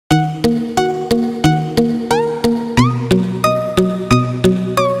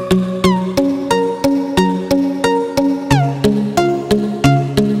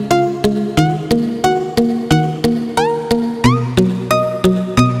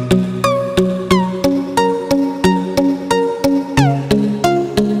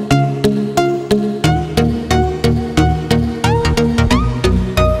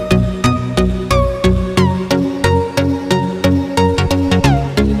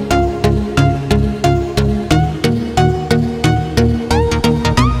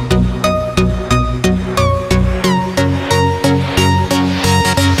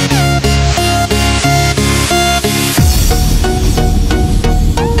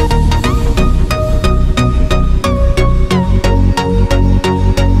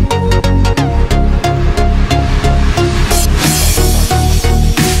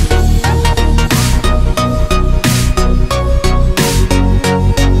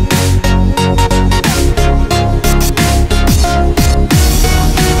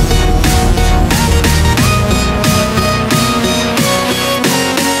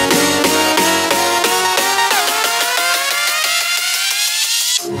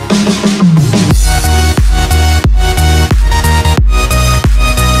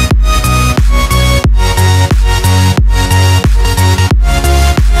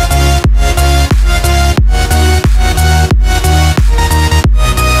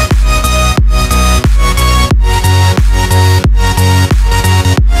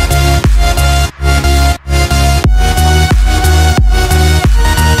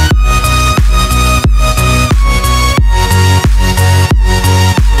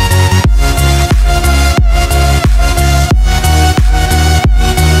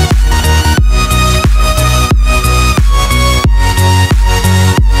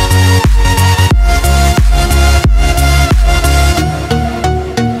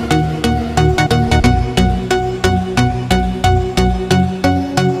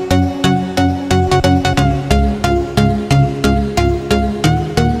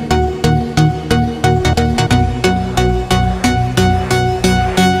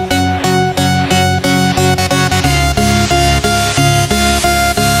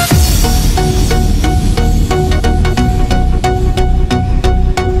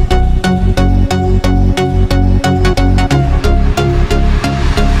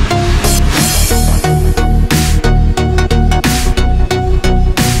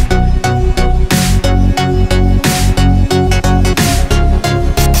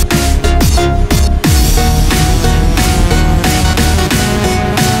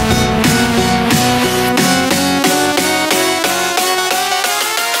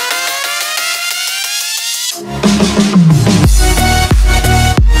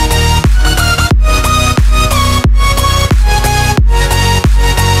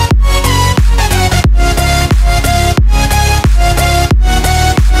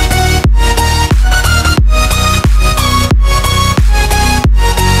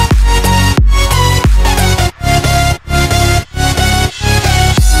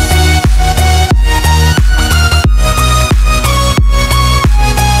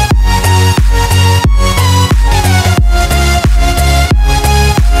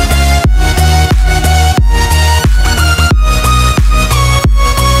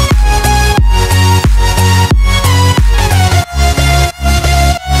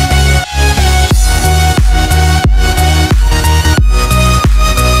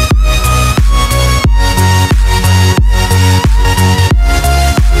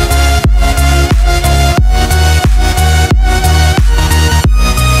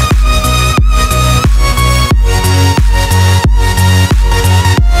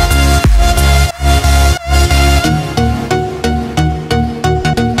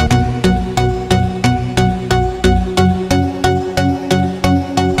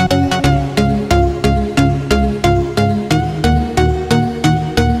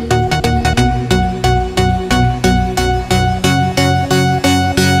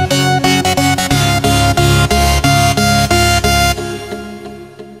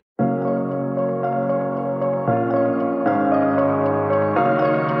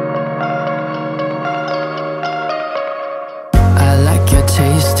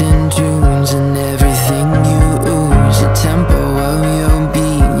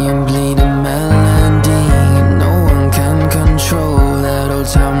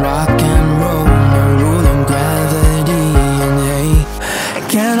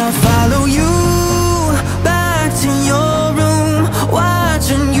Can I follow you back to your room,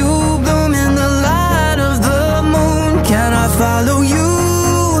 watching you bloom in the light of the moon? Can I follow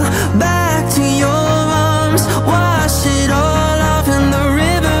you back to your arms, wash it all off in the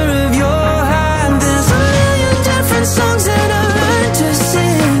river of your heart? There's a million different songs that I learned to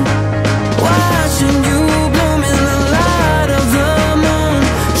sing, watching you bloom in the light of the moon.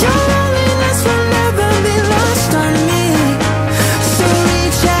 Your loneliness will never be lost on me, so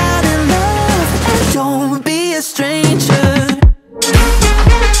reach out and love, and don't be a stranger.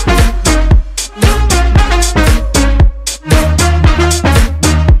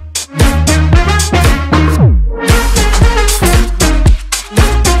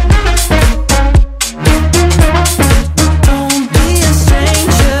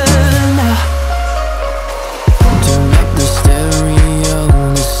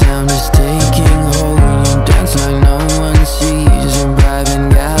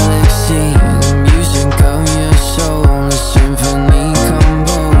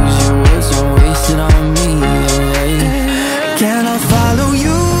 Can I follow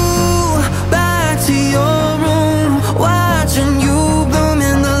you back to your room, watching you bloom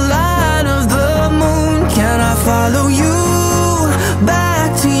in the light of the moon? Can I follow you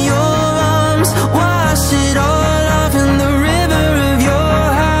back to your arms, wash it all off in the river of your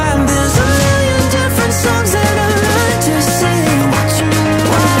heart? There's a million different songs that I learned to sing,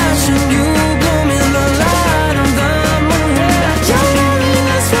 watching you bloom in the light of the moon. Your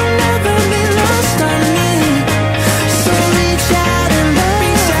loneliness will never be lost on me, so reach out and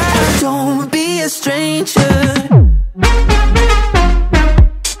love, don't be a stranger.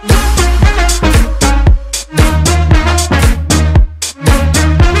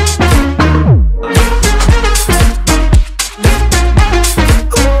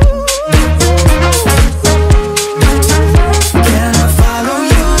 Can I follow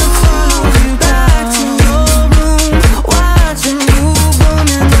you back to your room, watching you bloom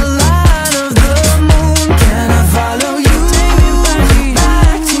in the light of the moon? Can I follow you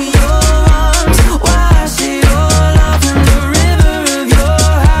back to your arms, wash it all off in the river of your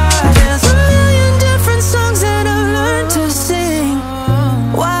heart? There's a million different songs that I've learned to sing,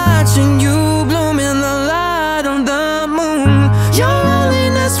 watching you bloom in the light of the moon. Your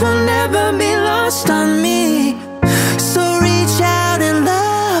loneliness will never be lost on me, so reach out and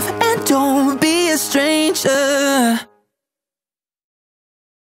love, and don't be a stranger.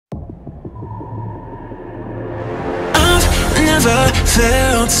 I've never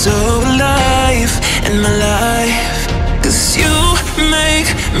felt so alive in my life, 'cause you make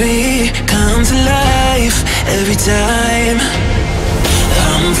me come to life every time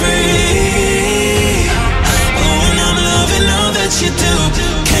I'm free. Oh, and I'm loving all that you do.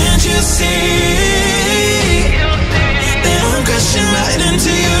 Can't you see that I'm crashing right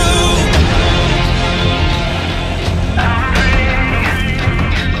into you?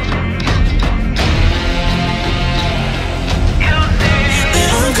 That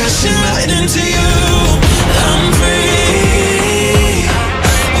I'm crashing right into you. I'm free.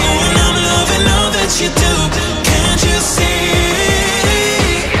 Oh, and I'm loving all that you do. Can't you see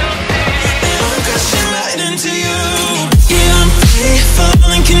that I'm crashing right into you? Yeah, I'm free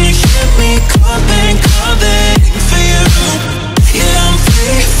falling. Can you hear me calling?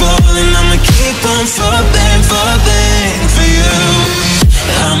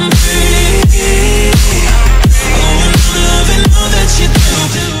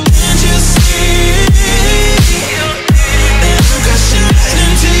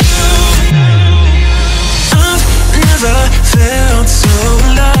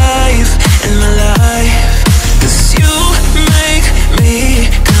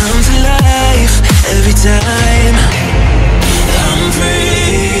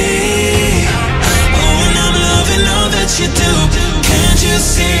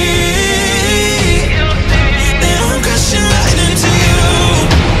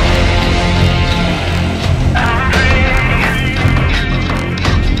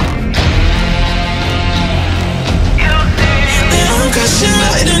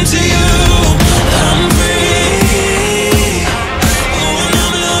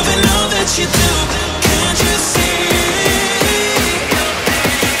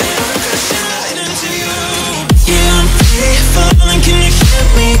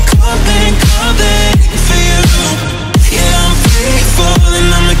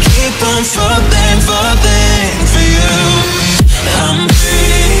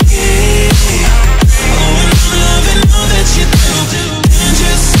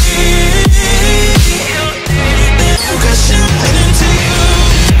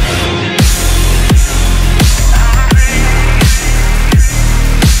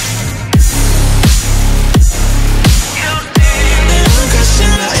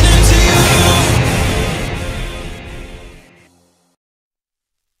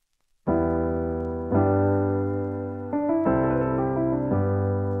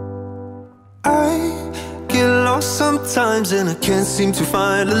 times and I can't seem to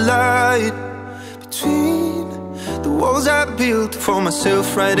find a light between the walls I built for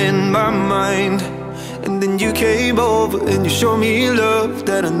myself right in my mind. And then you came over and you showed me love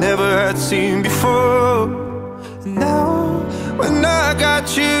that I never had seen before. And now when I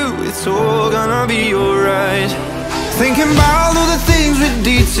got you, it's all gonna be alright. Thinking about all the things we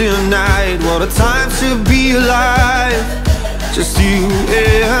did tonight. What a time to be alive. Just you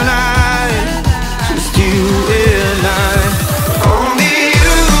and I, just you and I. Only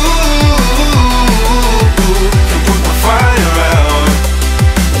you can put my fire out.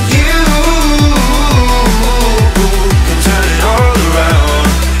 You can turn it all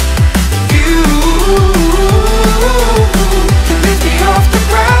around. You can lift me off the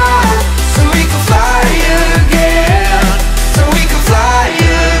ground so we can fly again, so we can fly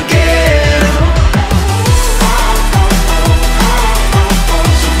again.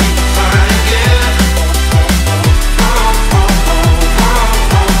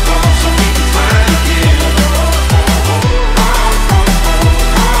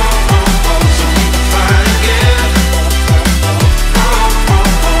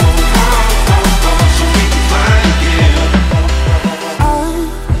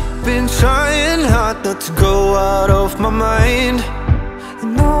 To go out of my mind,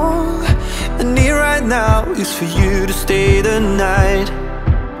 and all I need right now is for you to stay the night.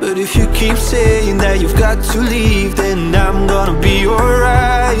 But if you keep saying that you've got to leave, then I'm gonna be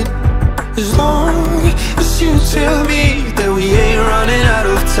alright. As long as you tell me that we ain't running out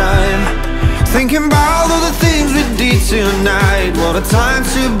of time. Thinking about all the things we did tonight. What a time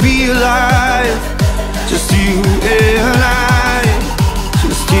to be alive. Just you and I,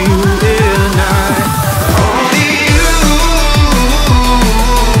 just you and I. Only you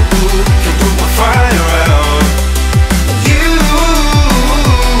can put my fire out. You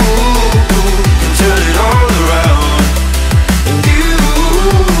can turn it all around. And you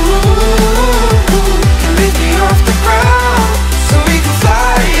can lift me off the ground so we can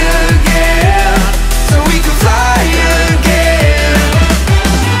fly again, so we can fly again. So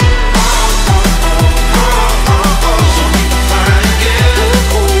we can fly again.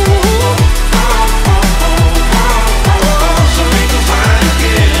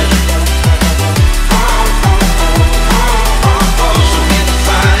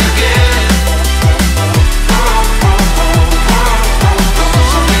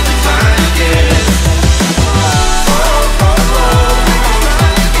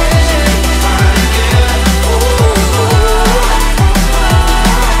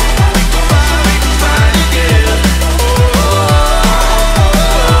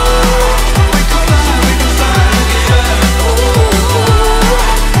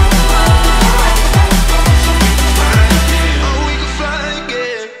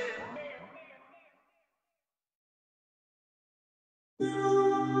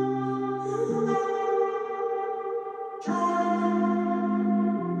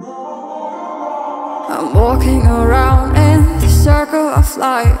 I'm walking around in the circle of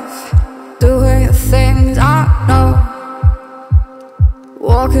life, doing the things I know,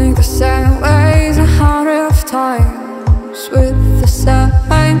 walking the same ways 100 of times with the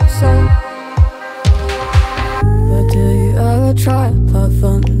same soul. But do you ever try to path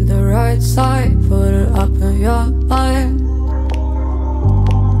on the right side, put it up in your mind?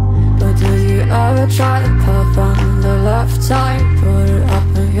 But do you ever try to path on the left side, put it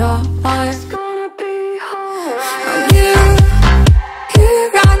up in your mind?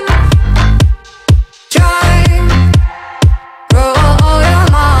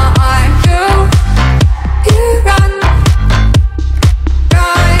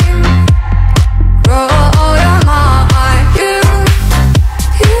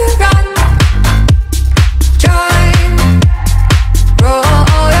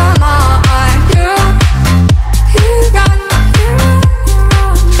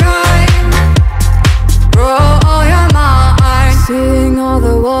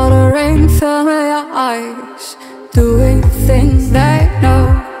 Doing things they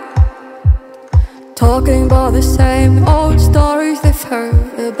know, talking about the same old stories they've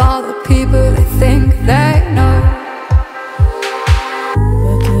heard about the people they think they know.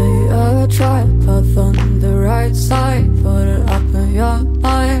 But do you ever try to path on the right side, put it up in your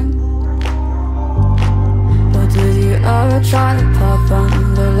mind? But do you ever try to path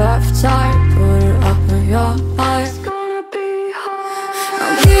on the left side, put it up in your mind? It's gonna be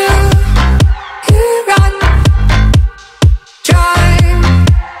hard. You run, try,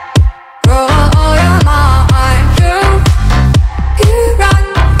 roll your mind. You run,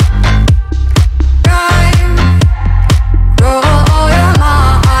 try, roll your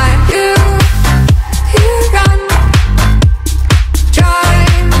mind. You run,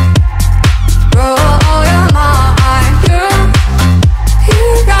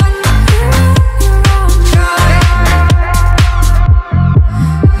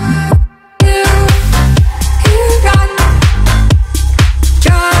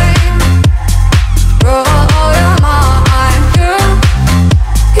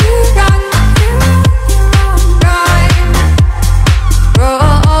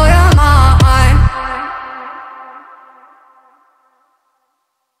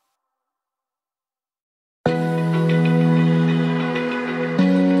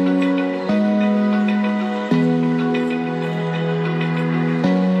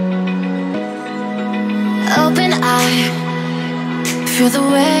 Feel the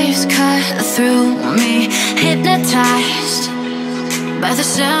waves cut through me, hypnotized by the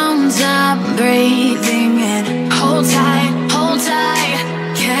sounds I'm breathing in. Hold tight, hold tight,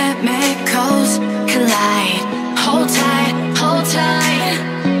 chemicals collide. Hold tight, hold tight,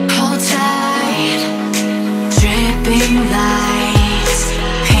 hold tight. Dripping lights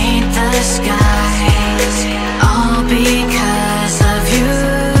paint the skies, all because of you.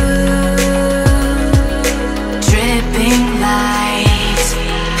 Dripping lights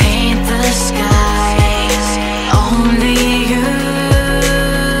paint the skies, only you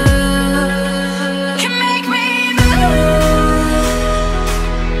can make me move.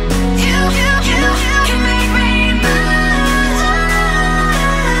 You can make me move.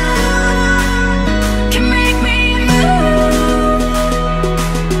 Can make me move.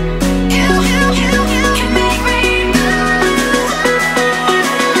 You can make me move.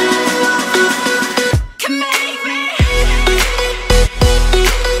 Can make me.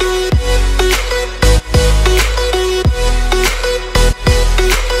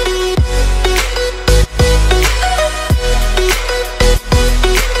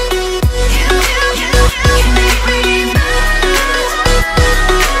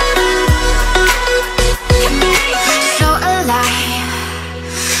 So alive,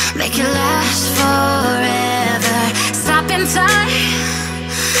 make it last forever. Stop in time,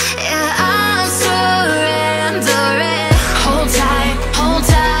 yeah, I'm surrendering. Hold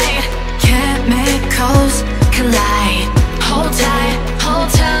tight, chemicals collide. Hold tight, hold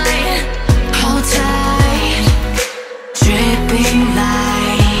tight, hold tight. Dripping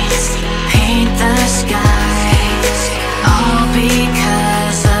lights paint the skies, all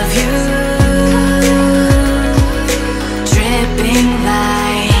because of you. Dripping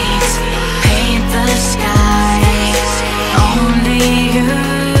lights paint the skies, only you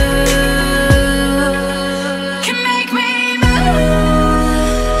can make me move.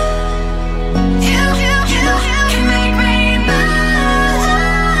 You can make me move.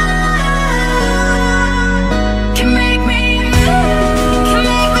 Can make me move. Can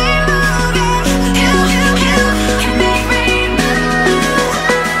make me move. You can make me move.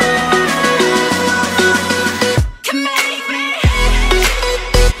 Can make me.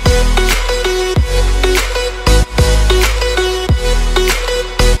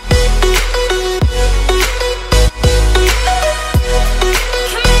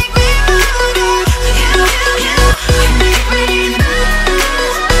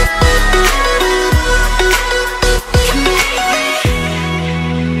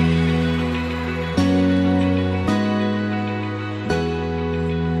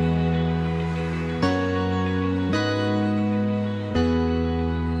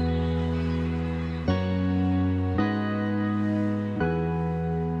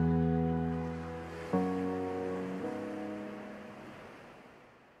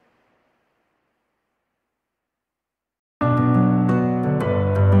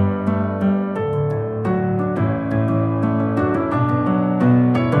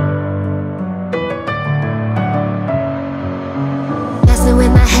 Messing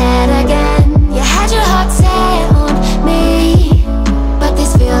with my head again. You had your heart set on me, but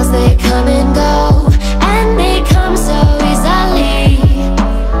these feels, they come and go, and they come so easily.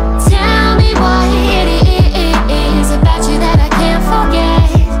 Tell me what it is about you that I can't forget,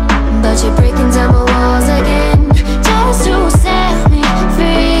 but you're breaking down my walls again just to set me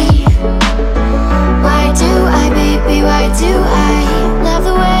free. Why do I, baby, why do I love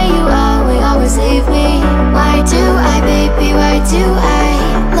the way you are, we always leave me? Why do I, baby, why do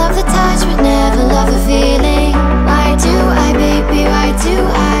I love the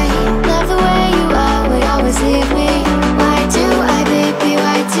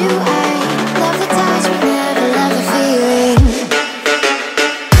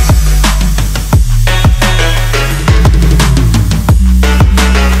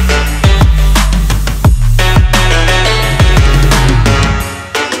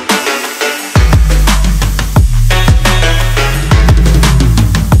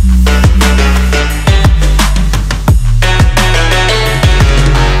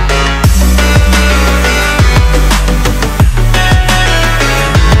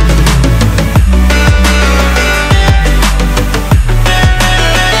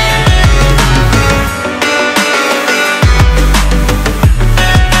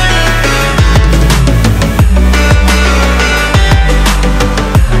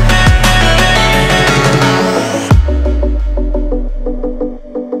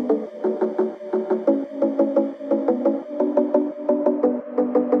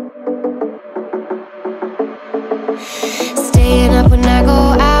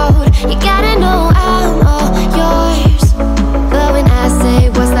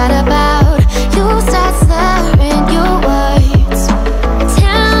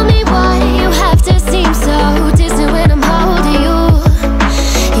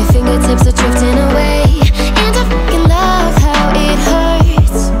fingertips are drifting away, and I fucking love how it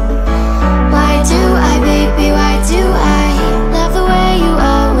hurts. Why do I, baby, why do I love the way you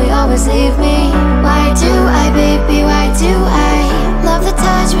always leave me? Why do I, baby, why do I love the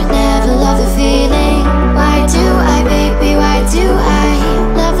touch but never love the feeling? Why do I, baby, why do I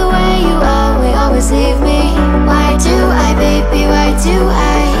love the way you always leave me? Why do I, baby, why do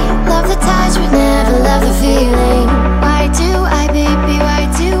I love the touch but never love the feeling? Why do I, baby, why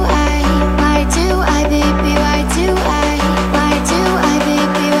do I? Why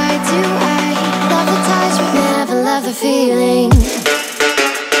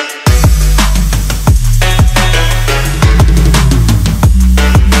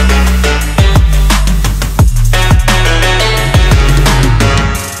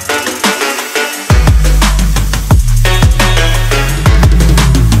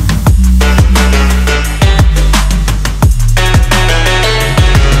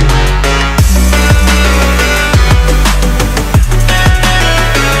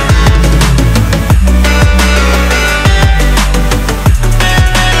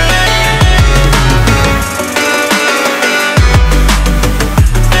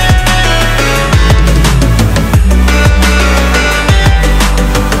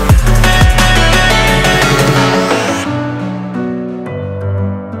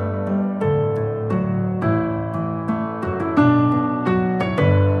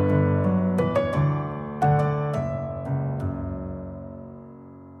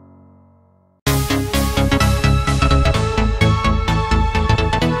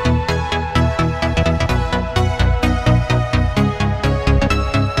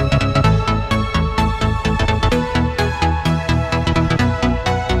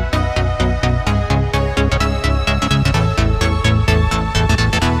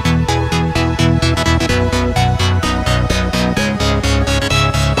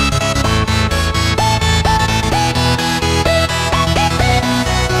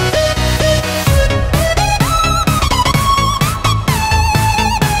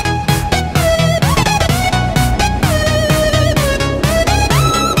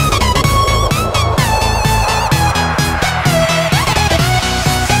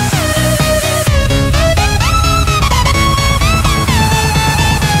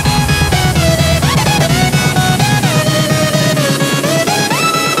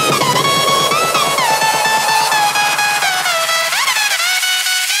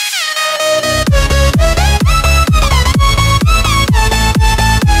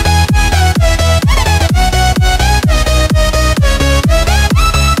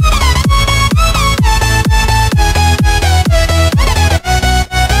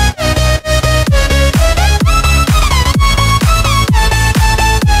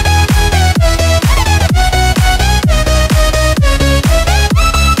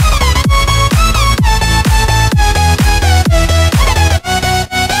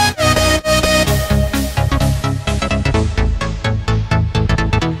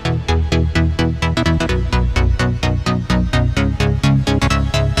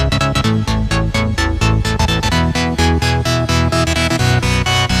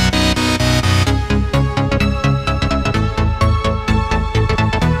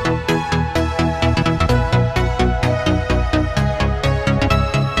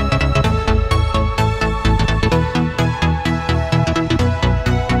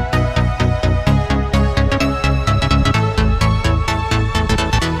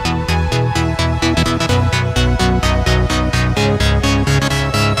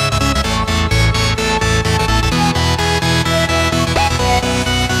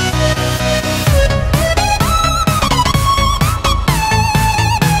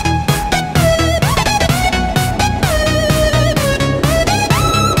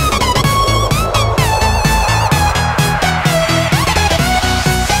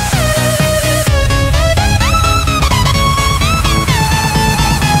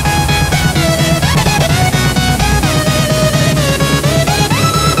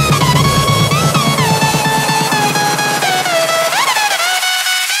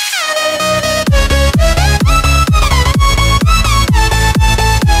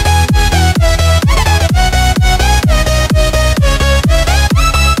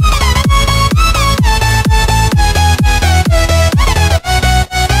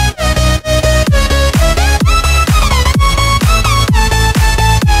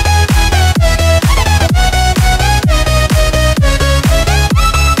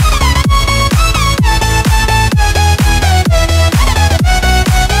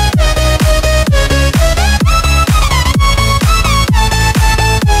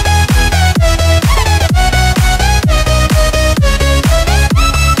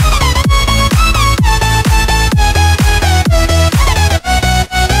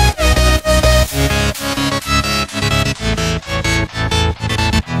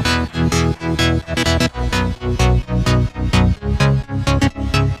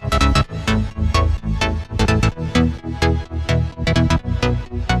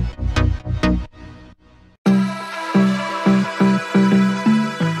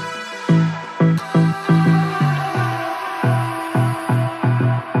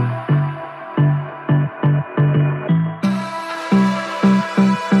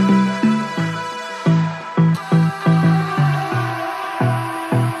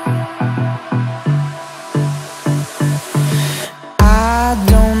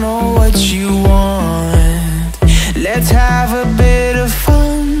what you want. Let's have a bit of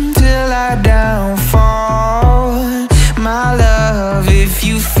fun till I downfall. My love, if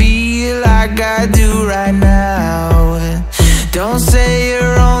you feel like I do right now, don't say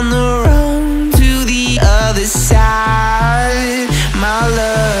you're on the run to the other side, my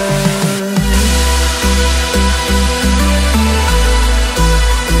love.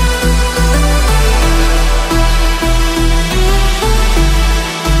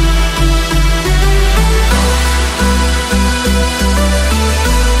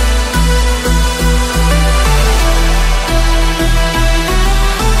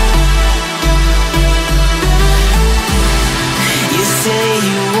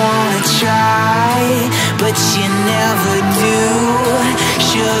 But you never do.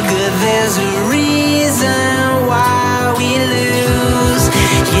 Sugar, there's a reason why we lose.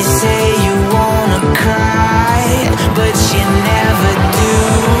 You say you wanna cry, but you never do.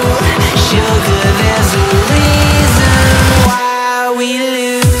 Sugar, there's a reason why we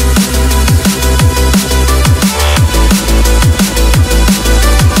lose.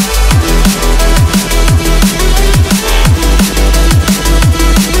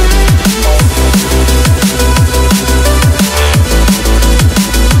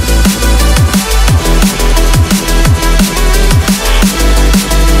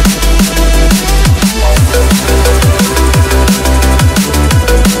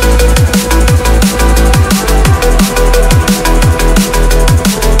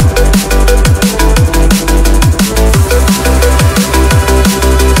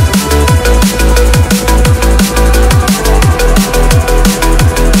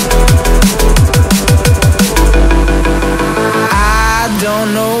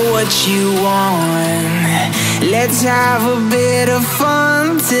 Let's have a bit of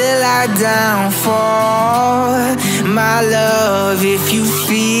fun till I downfall. My love, if you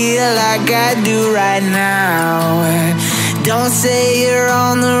feel like I do right now, don't say you're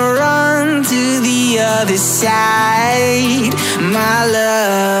on the run to the other side, my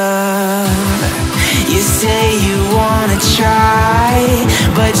love. You say you wanna try,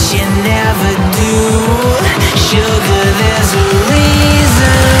 but you never do. Sugar, there's a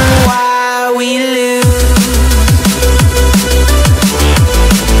reason why we lose.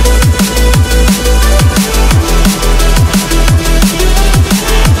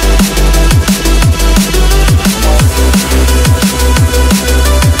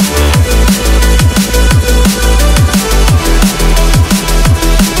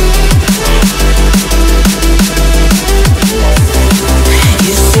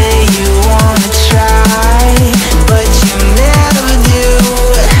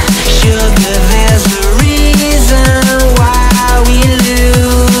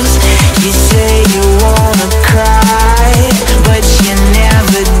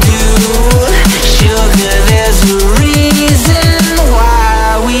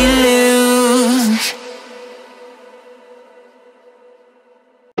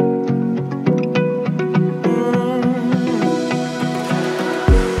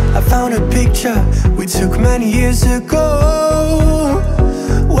 We took many years ago,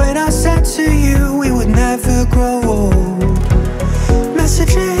 when I said to you we would never grow old.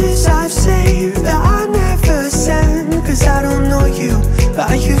 Messages I've saved that I never send, cause I don't know you, but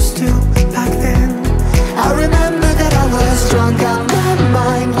I used to back then. I remember that I was drunk out my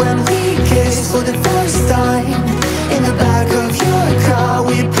mind when we kissed for the first time. In the back of your car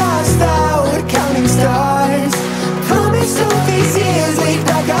we passed out counting stars. Promised all these years we'd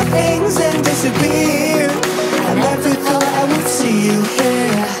pack our things and disappear. I never thought I would see you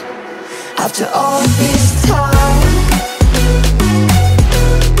here after all this time.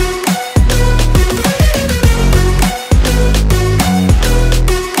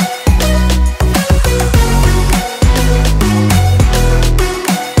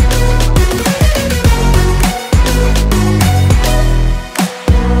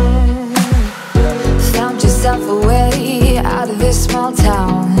 Found yourself a way out of this small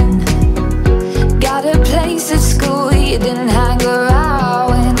town. Got a place at school you didn't hang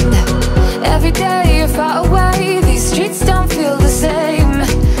around. Every day you're far away, these streets don't feel the same.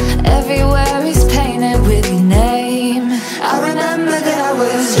 Everywhere is painted with your name. I remember that I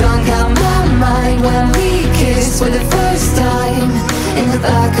was drunk out my mind when we kissed for the first time. In the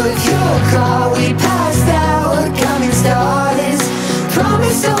back of your car we passed out counting stars.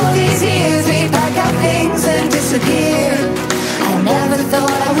 Promised all these years we'd pack our things and disappear. I never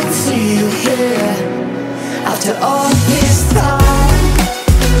thought I would see you here after all this time.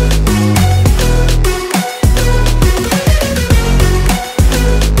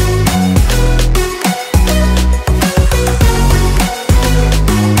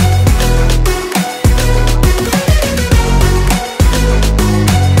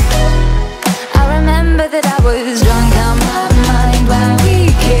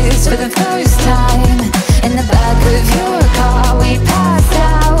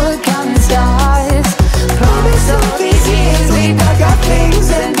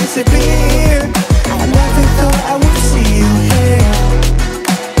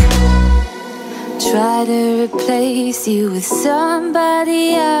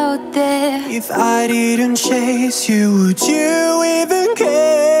 somebody out there. If I didn't chase you, would you even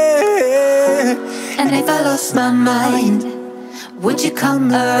care? And if I lost my mind, would you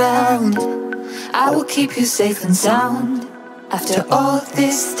come around? I will keep you safe and sound after all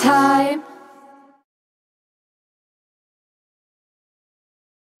this time.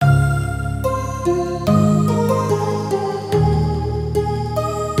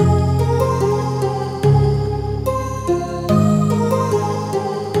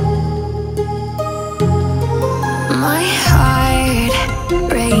 My heart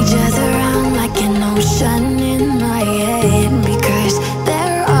rages around like an ocean in my head, because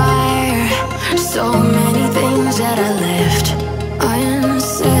there are so many things that I left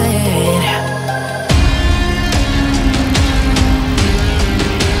unsaid.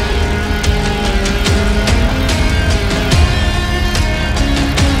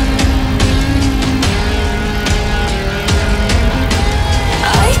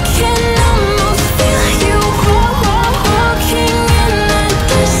 I can almost feel you walking in the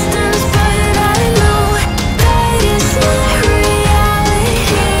distance, but I know that it's not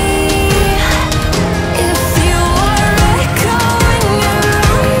reality. If you are echoing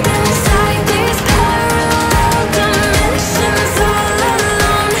around inside these parallel dimensions all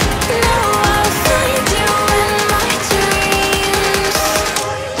alone, now I'll find you in my dreams.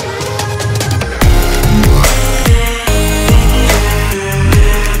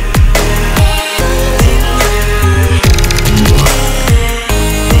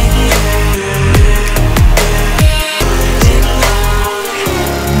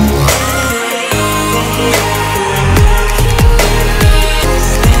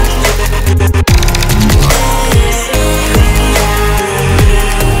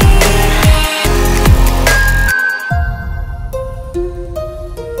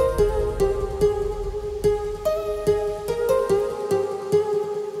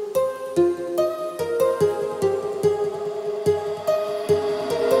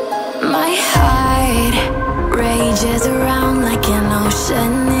 My heart rages around like an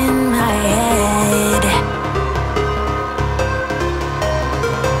ocean in my head.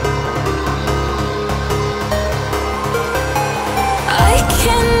 I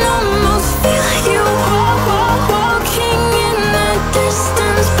can almost feel you walking in the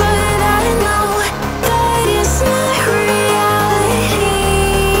distance, but I know that it's not reality.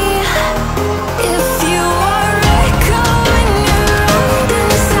 If you are echoing around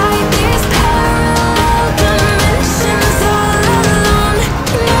inside these parallel dimensions all alone,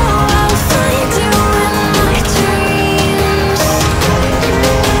 now I'll find you in my dreams.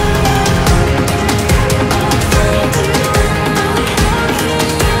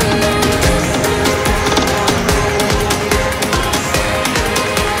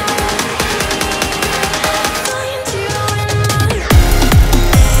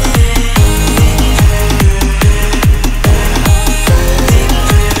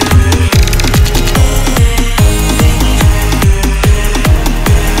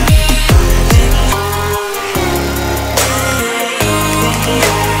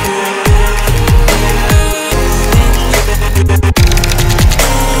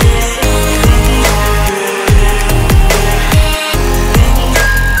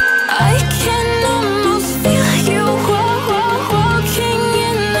 I can almost feel you walking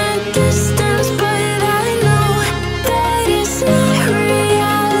in the distance, but I know that it's not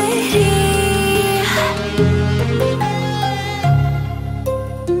reality.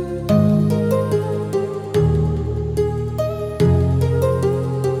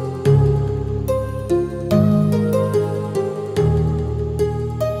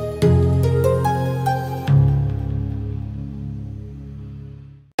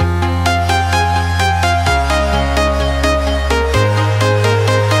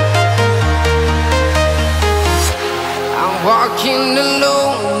 I'm walking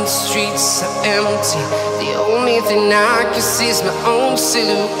alone, the streets are empty. The only thing I can see is my own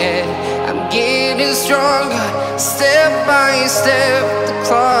silhouette. I'm getting stronger, step by step. The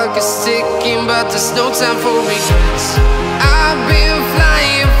clock is ticking, but there's no time for regrets. I've been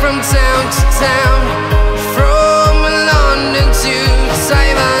flying from town to town, from London to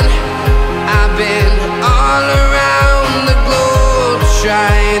Taiwan. I've been all around the globe,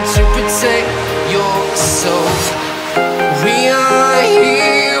 trying to protect your soul. We are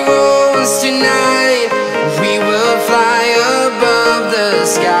heroes tonight. We will fly above the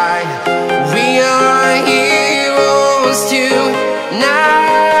sky. We are heroes tonight.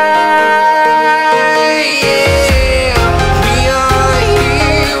 Yeah. We are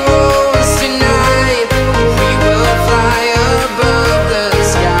heroes tonight. We will fly above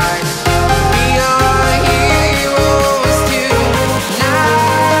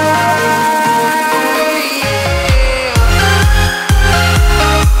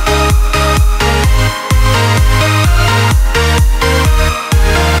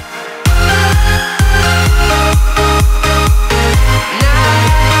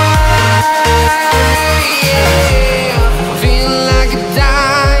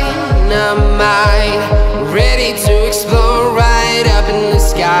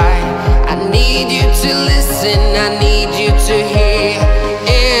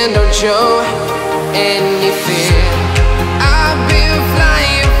show any fear. I've been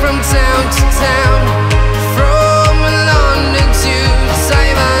flying from town to town, from London to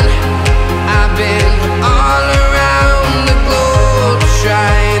Taiwan. I've been all around the globe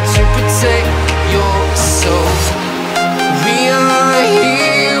trying to protect your soul. We are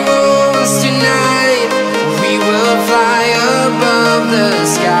heroes tonight. We will fly above the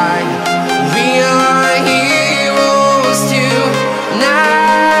sky. We are heroes tonight.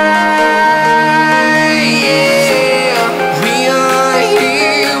 Yeah. We are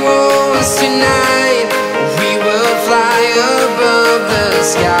heroes tonight. We will fly above the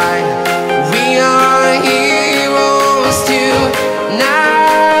sky. We are heroes tonight.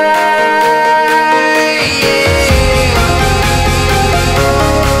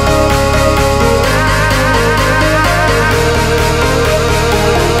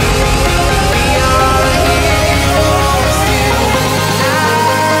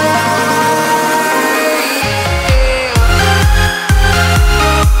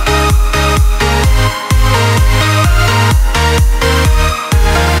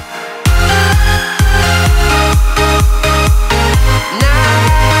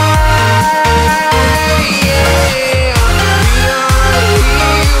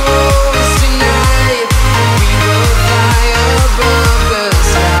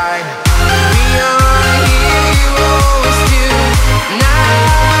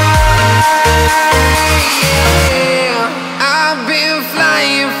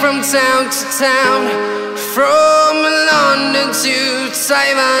 Town to town, from London to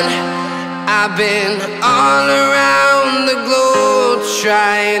Taiwan. I've been all around the globe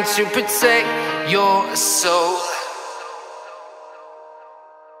trying to protect your soul.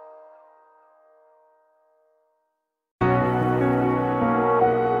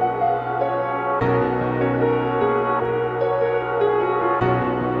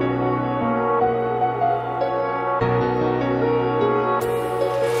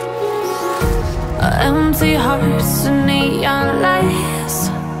 Empty hearts and neon lights,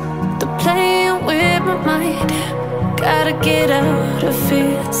 they're playing with my mind. Gotta get out of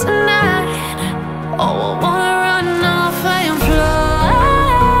here tonight. Oh, I wanna run off and fly,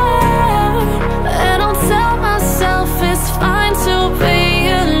 and I'll tell myself it's fine to be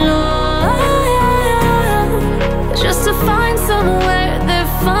alone, just to find somewhere that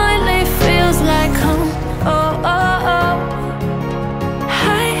finally feels like home. Oh, oh, oh.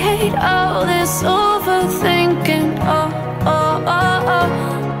 I hate all this overthinking. Oh, oh, oh, oh.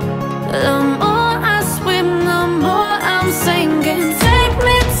 The more I swim, the more I'm sinking. Take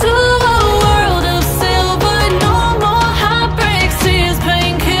me to a world of silver. No more heartbreaks, tears,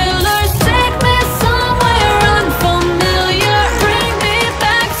 painkillers. Take me somewhere unfamiliar. Bring me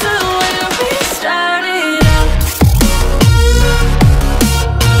back to where we started out.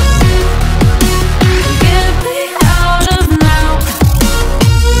 Get me out of now.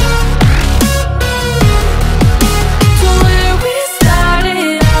 To where we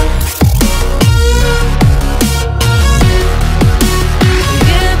started out.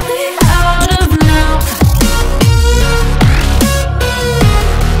 Get me out of now.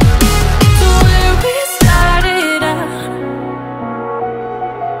 To where we started out.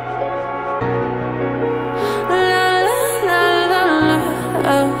 La la la la la.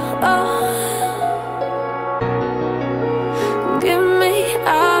 Oh, oh. Get me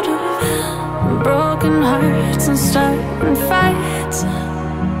out of broken hearts and starting fights,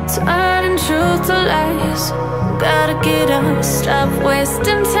 turning truth to lies. Gotta get up, stop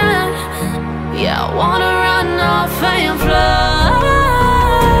wasting time. Yeah, I wanna run off and fly,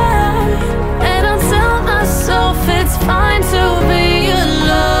 and I'll tell myself it's fine to be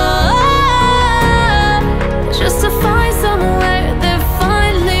alone, just to find somewhere that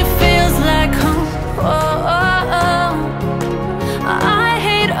finally feels like home. Oh, oh, oh. I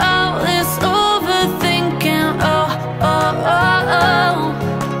hate all this overthinking. Oh, oh, oh, oh.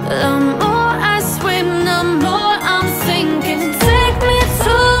 The more I swim, the more I'm sinking. Take me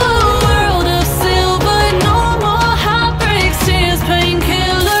to a world of silver. No more heartbreaks,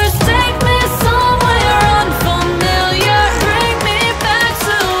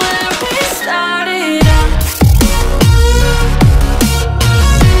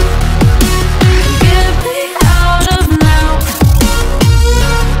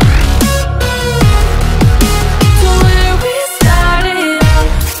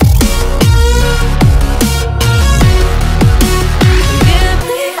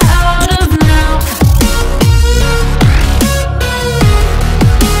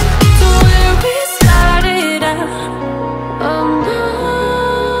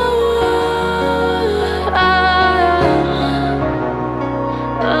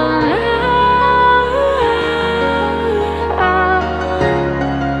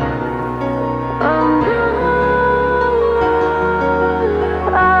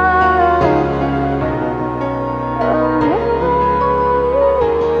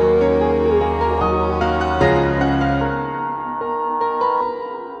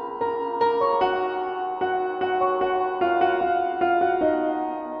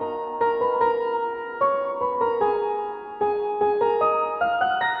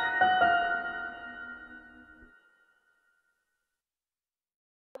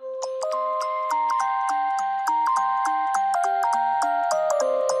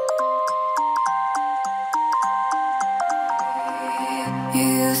 You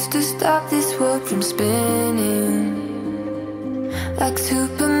used to stop this world from spinning. Like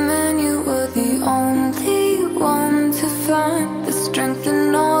Superman, you were the only one to find the strength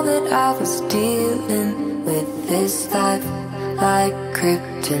in all that I was dealing with. This life like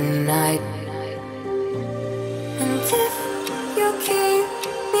kryptonite. And if you keep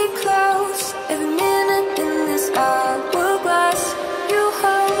me close, every minute in this hourglass you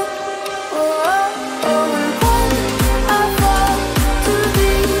hold. Oh, oh, oh, and when I fall to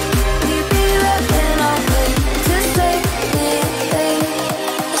thee, will you be there when I wait to save me?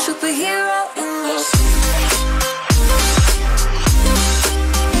 A superhero in your sleep.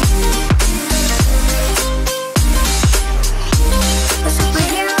 A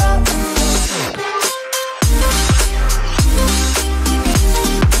superhero in your sleep.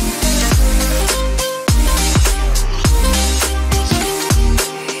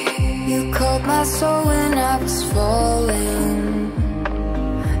 You called my soul when I was falling.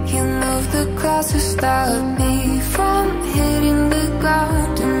 You moved the clouds to stop me from hitting the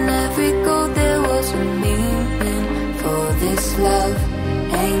ground. And every goal there was a meaning. For this love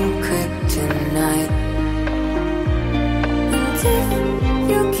ain't kryptonite. And if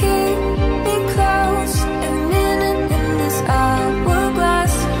you keep me close, every minute in this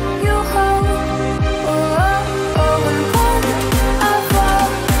hourglass you hold. Oh, oh, oh, and when I fall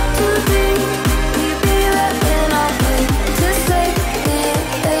to thee, will you be there when I wait to save me?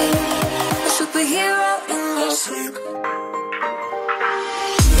 A superhero in your sleep.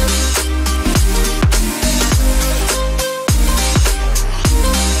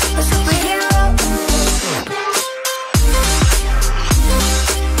 A superhero in your sleep.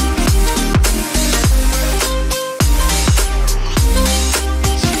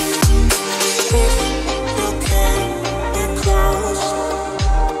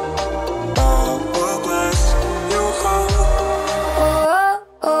 Oh, oh,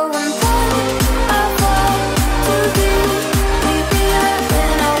 oh, and when I fall to thee, will you be there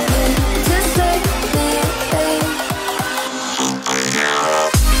when I wait to save me?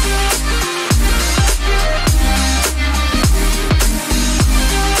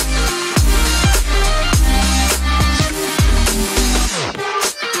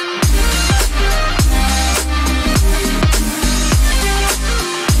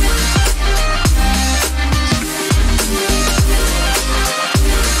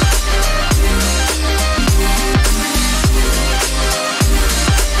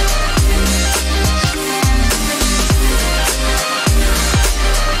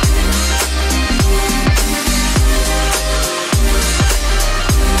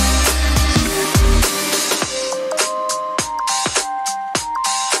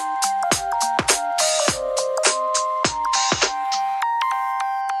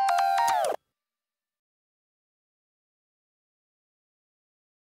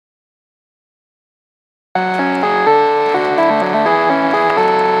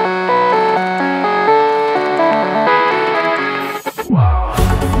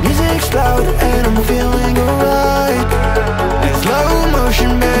 Music's loud and I'm feeling alright. In slow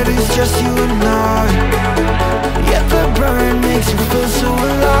motion, baby, it's just you and I. Yet the burn makes you feel so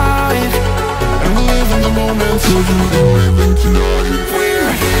alive. And we live in the moment, so you can live in tonight.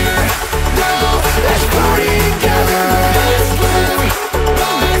 We're here now, let's party together. Let's live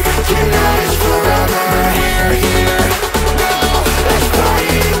like tonight is forever. We're here now, let's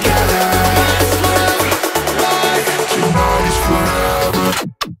party together. Let's live like tonight is forever.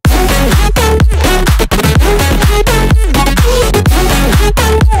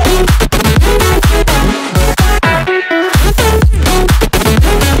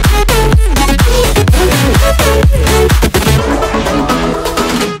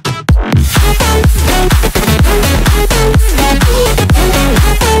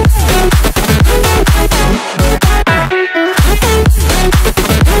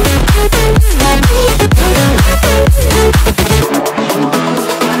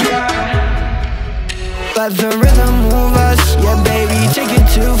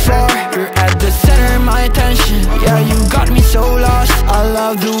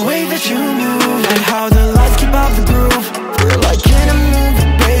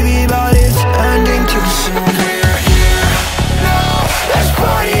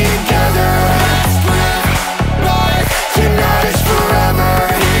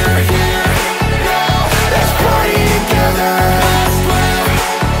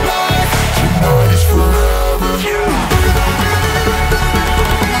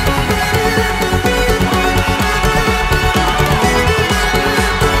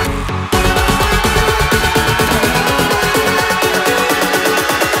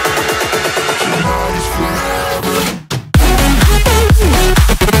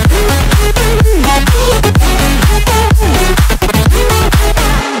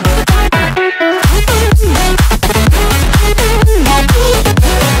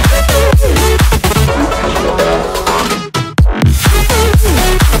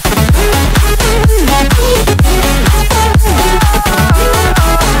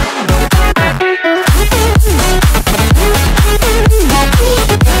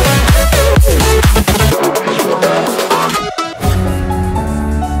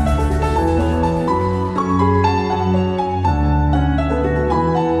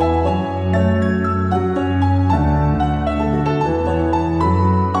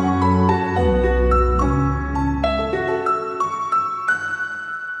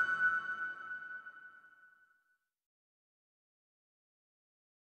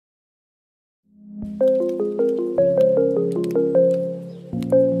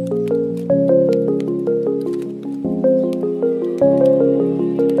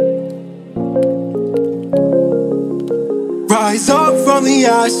 Rise up from the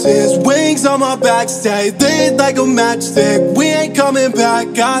ashes, wings on my back, stay lit like a matchstick. We ain't coming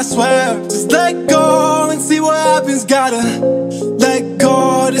back, I swear. Just let go and see what happens. Gotta let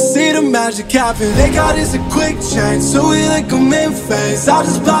go to see the magic happen. They got us a quick change, so we like them in phase. I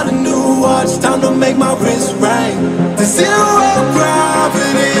just bought a new watch, time to make my wrist ring. The zero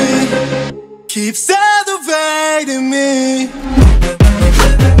gravity keeps elevating me.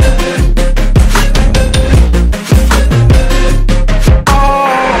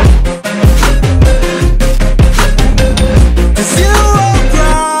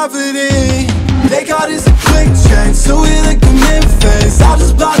 So we like them in phase. I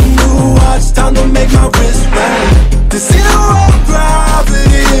just bought a new watch, time to make my wrist ring. The zero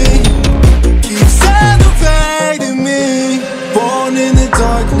gravity keeps elevating me. Born in the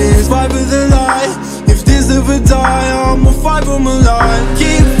darkness, fight for the light. If this ever die, I'ma fight for my life.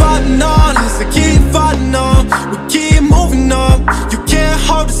 Keep fighting on, yes, I keep fighting on. We keep moving up, you can't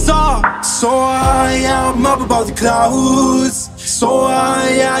hold us up. So I'm up above the clouds. So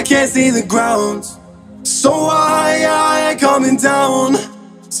I can't see the ground. So I ain't coming down.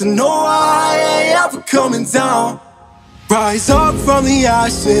 So no, I ain't ever coming down. Rise up from the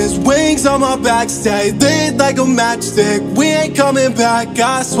ashes, wings on my back, stay lit like a matchstick. We ain't coming back,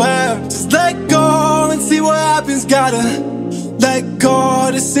 I swear. Just let go and see what happens. Gotta let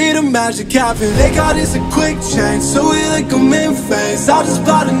go to see the magic happen. They got us a quick change, so we like them in phase. I just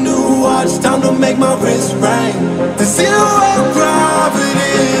bought a new watch, time to make my wrist ring. The zero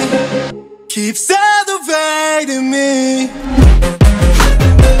gravity keeps elevating me.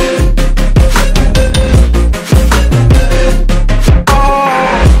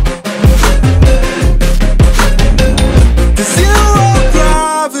 The zero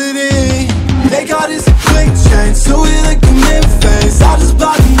gravity, they got us a quick change, so we like them in phase. I just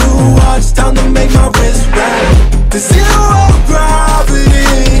bought a new watch, time to make my wrist ring. The zero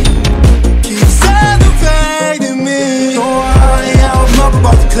gravity keeps elevating me. So I'm up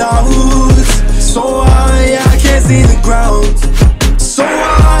above the clouds. So I can't see the ground. So I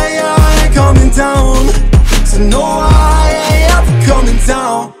ain't coming down. So no, I ain't ever coming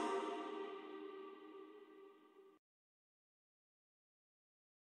down.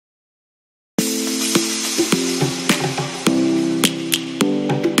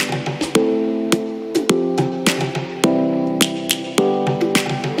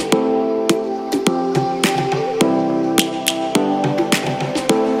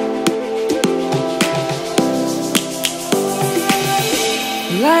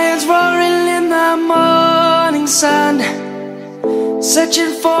 Lions roaring in the morning sun,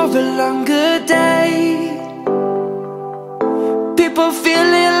 searching for a longer day. People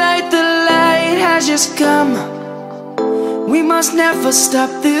feeling like the light has just come. We must never stop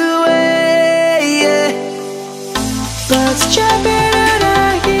the way. Birds chirping and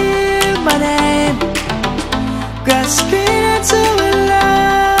I hear my name, grasping into a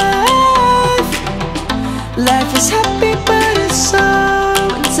life. Life is happy but it's so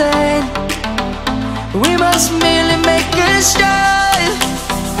insane. We must merely make a start.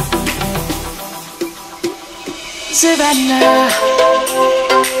 Savannah,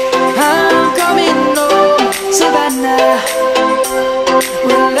 I'm coming home. Savannah,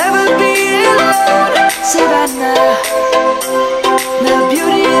 we'll never be alone. Savannah, the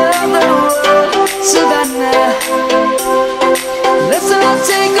beauty of the world. Savannah, let's all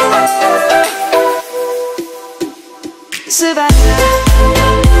take a walk. Savannah.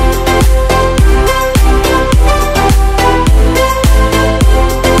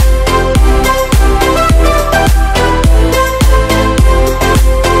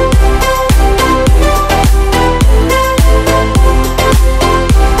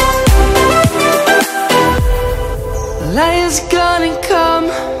 Lion's gonna come.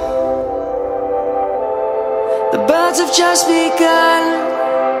 The birds have just begun.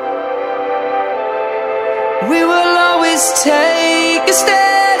 We will always take a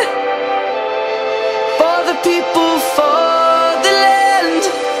stand for the people, for the land.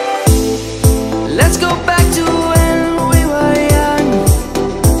 Let's go back to when we were young.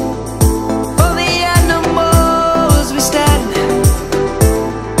 For the animals we stand.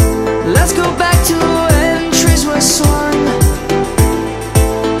 Let's go back to when trees were swung.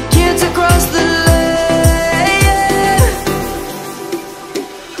 Kids across the land.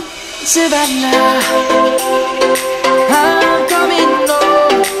 Savannah, I'm coming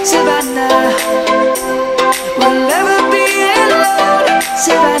home. Savannah, we'll never be alone.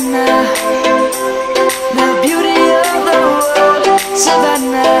 Savannah, the beauty of the world.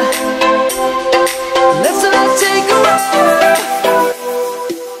 Savannah, let's all take a walk.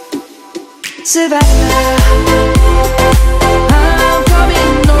 Savannah,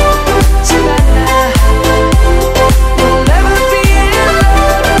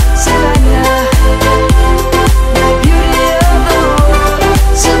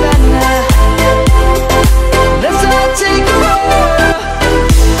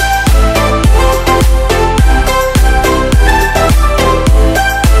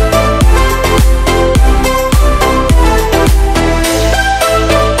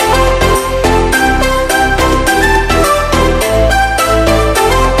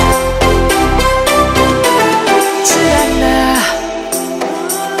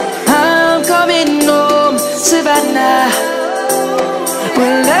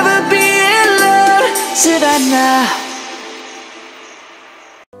 we'll ever be alone. Savannah.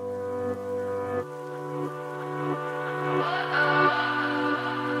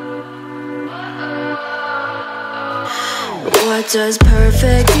 What does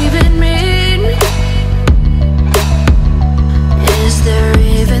perfect even mean? Is there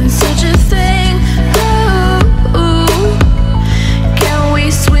even such a thing? Ooh, can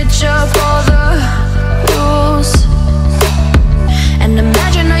we switch up all the rules and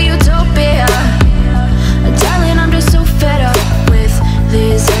imagine a utopia? Darling, I'm just so fed up with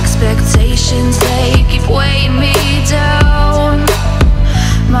these expectations. They keep weighing me down.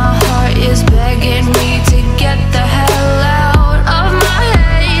 My heart is begging me to get the hell out of my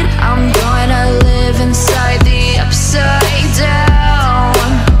head. I'm gonna live inside the upside down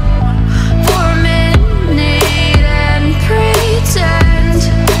for a minute and pretend,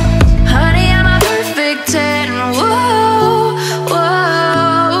 honey, I'm a perfect 10. Whoa,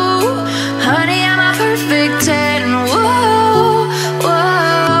 whoa, honey, I'm a perfect 10. Whoa,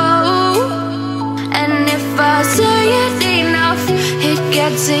 whoa, and if I say it enough, it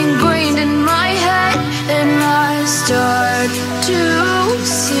gets ingrained in my head, and I start to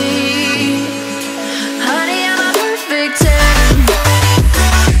see, honey, I'm a perfect 10.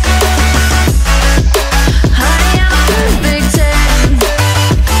 Honey, I'm a perfect 10.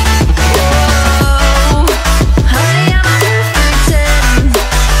 Whoa, honey, I'm a perfect 10.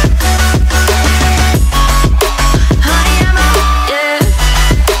 Honey, I'm a, yeah.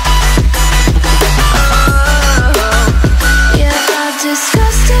 Oh, yeah, I've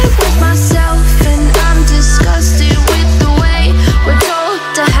discussed it with myself, and I'm disgusted with the way we're told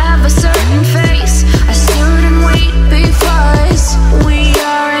to have a certain face. I stood and wait because we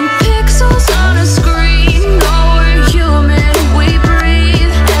aren't pixels on a screen. No, we're human, we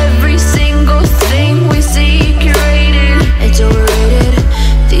breathe. Every single thing we see curated, it's overrated.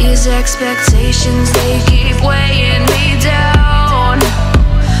 These expectations, they keep weighing me down.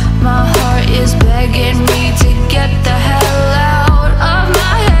 My heart is begging me to get the hell out of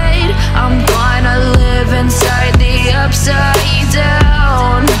my head. I'm gonna live inside the upside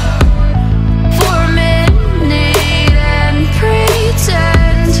down for a minute and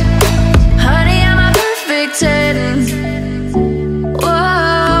pretend, honey, I'm a perfect 10.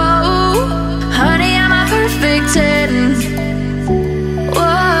 Whoa, honey, I'm a perfect 10.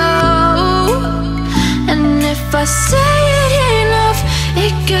 Whoa, and if I say it enough,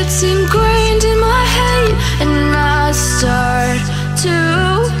 it gets ingrained in my head, and I start to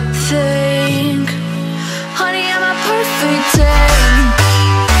think, honey, I'm a perfect 10.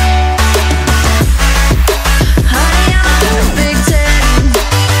 Honey, I'm a perfect 10.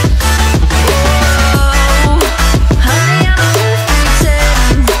 Whoa, honey, I'm a perfect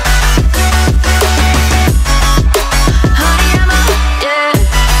 10. Honey, I'm a, yeah.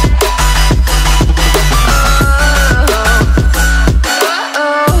 Oh,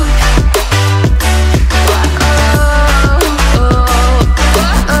 oh,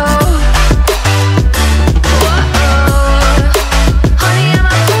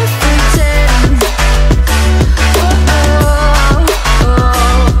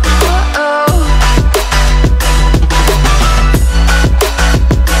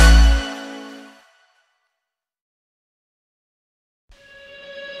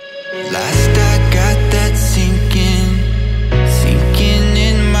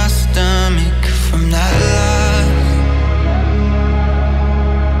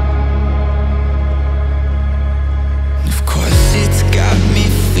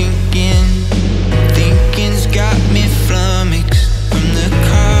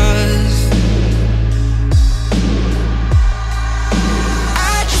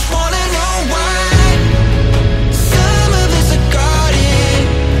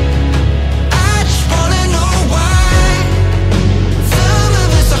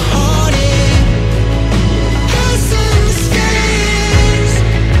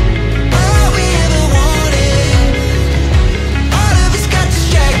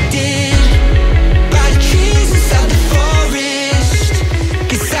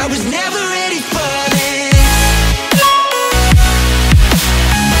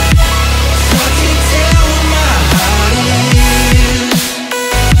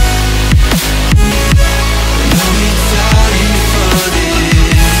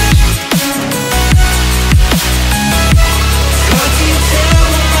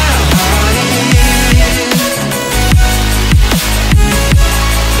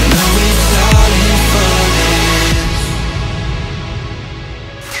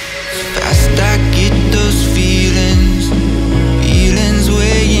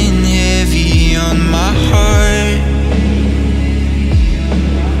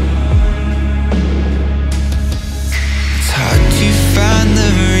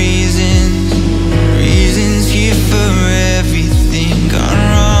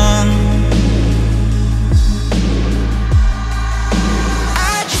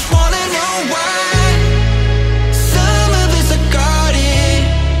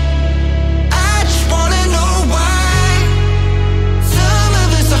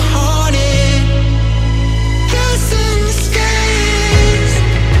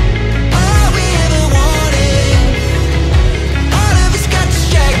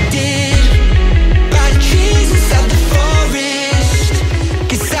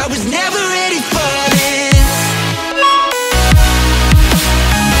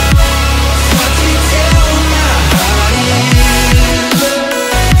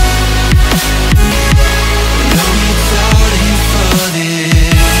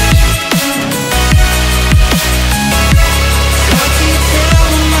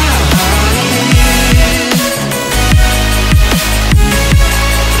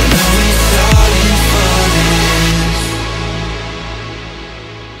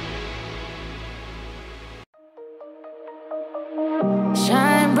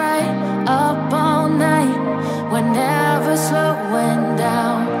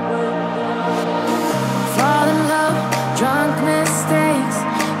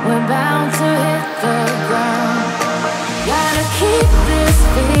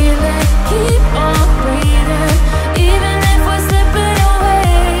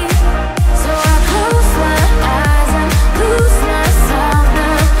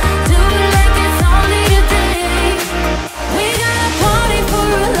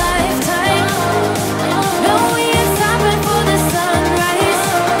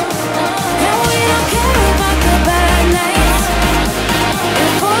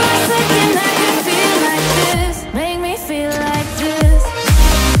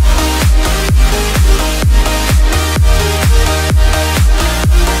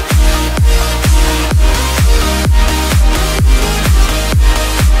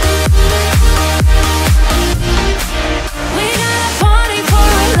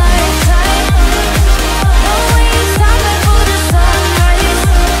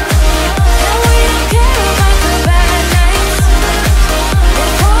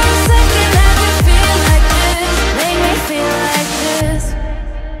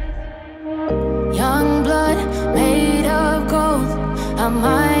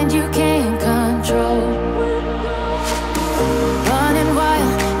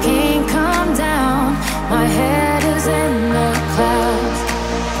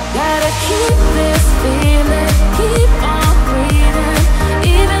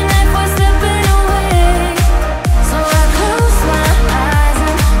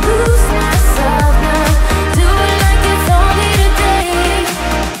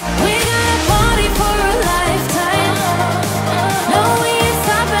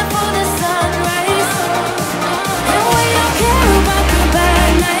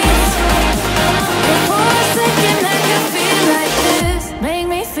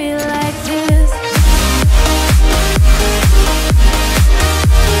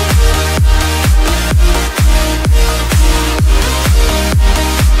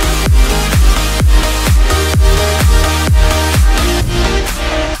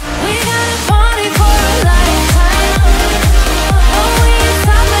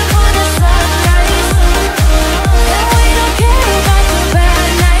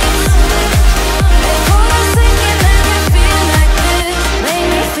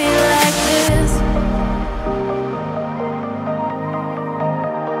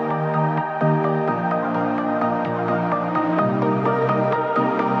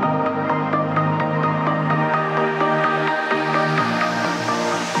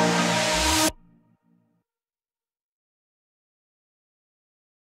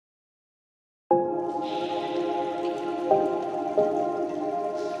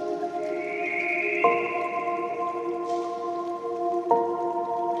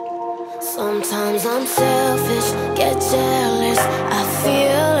 Sometimes I'm selfish, get jealous. I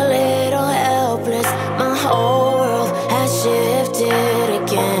feel a little helpless. My whole world has shifted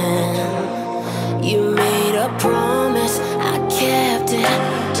again. You made a promise, I kept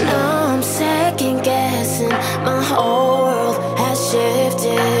it. Now I'm second guessing. My whole world has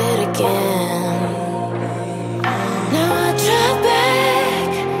shifted again. Now I drive back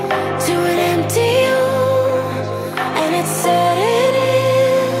to an empty room, and it's setting in.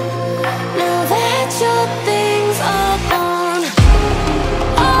 Now that your things are gone,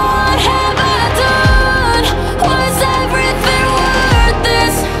 what have I done?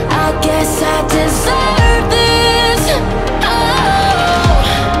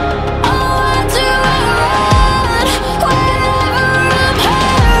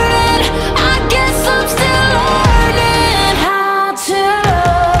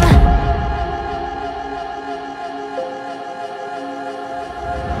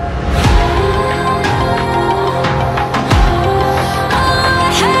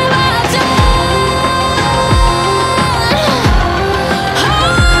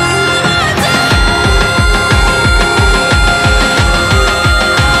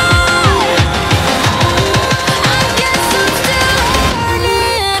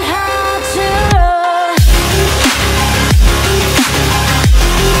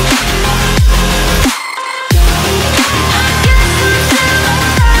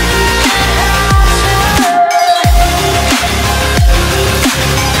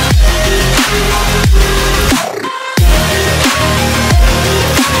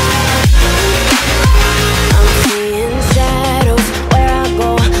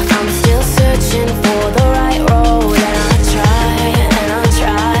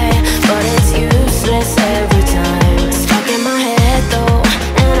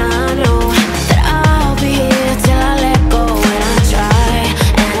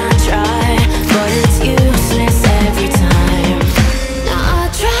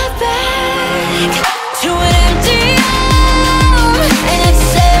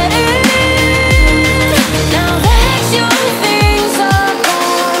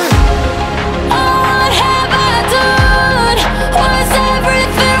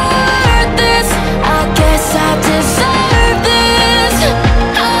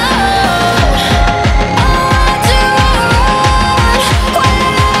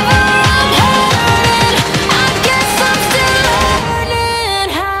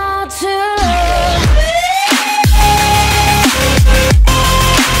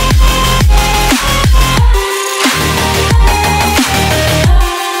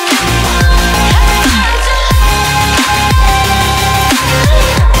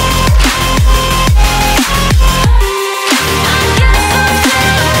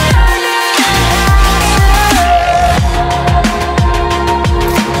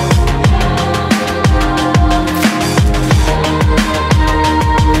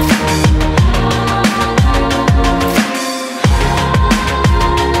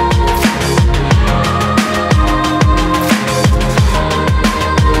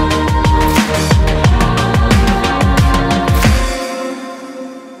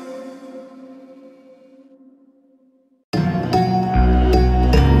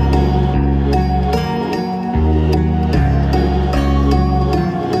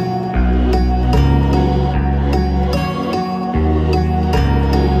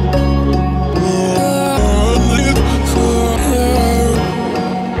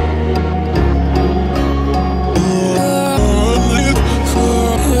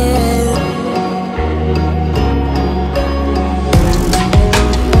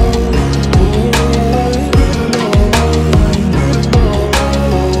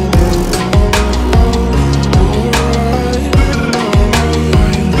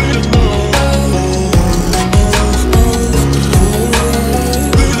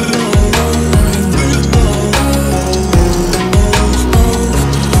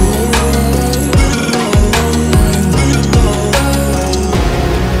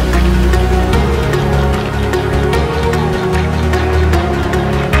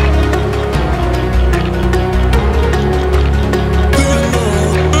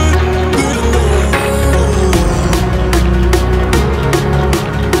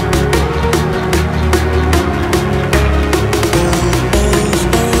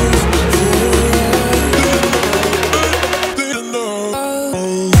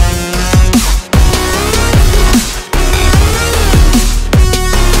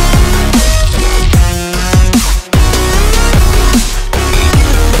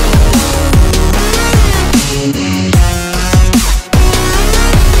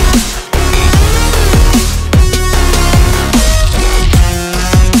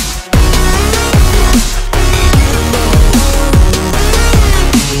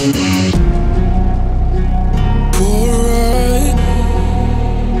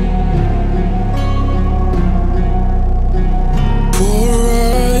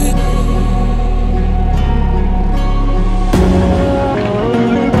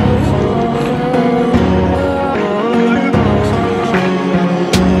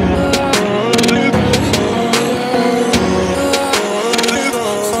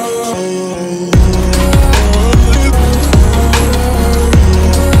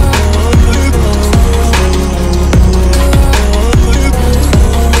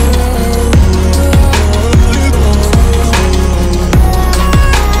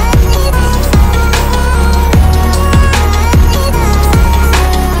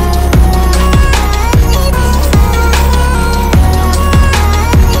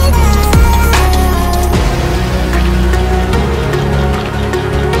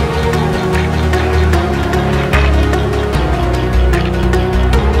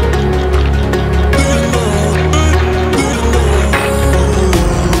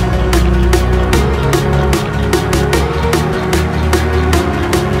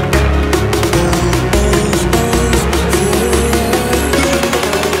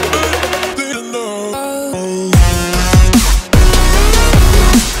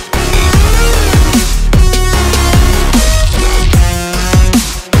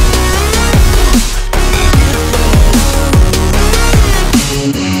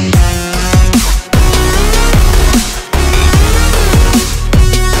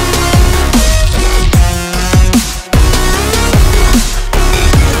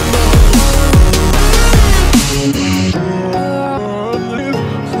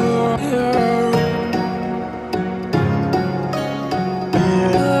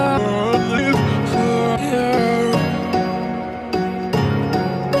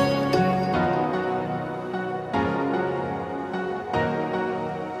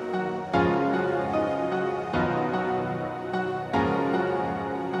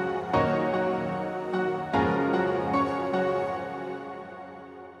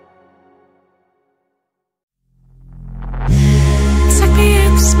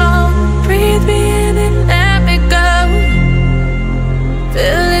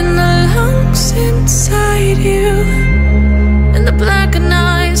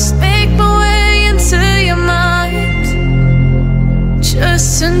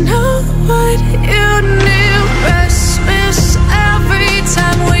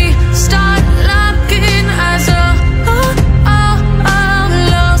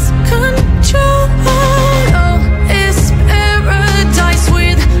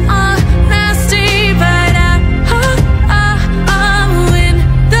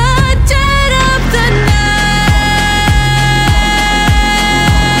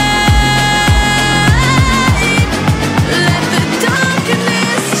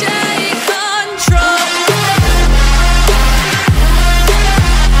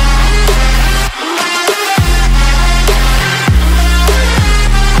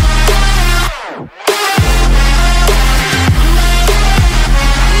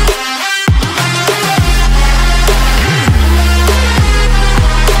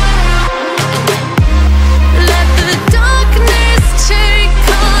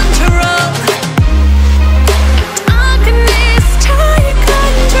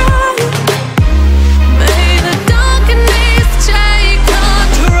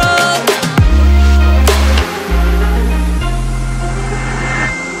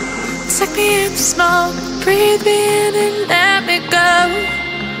 Take me in the smoke, breathe me in and let me go.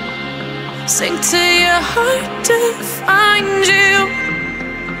 Sink to your heart to find you.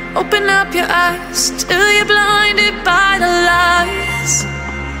 Open up your eyes till you're blinded by the lies,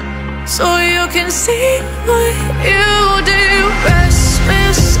 so you can see what you do.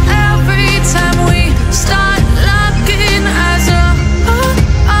 Restless every time we start locking eyes.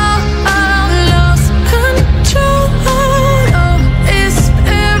 Lost control. Oh, it's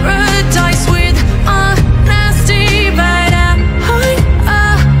paradise with honesty, but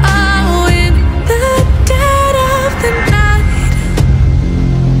in the dead of the night.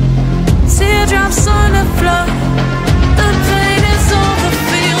 Teardrops on the floor. The pain is over.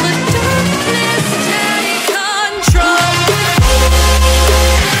 Feel the darkness take control.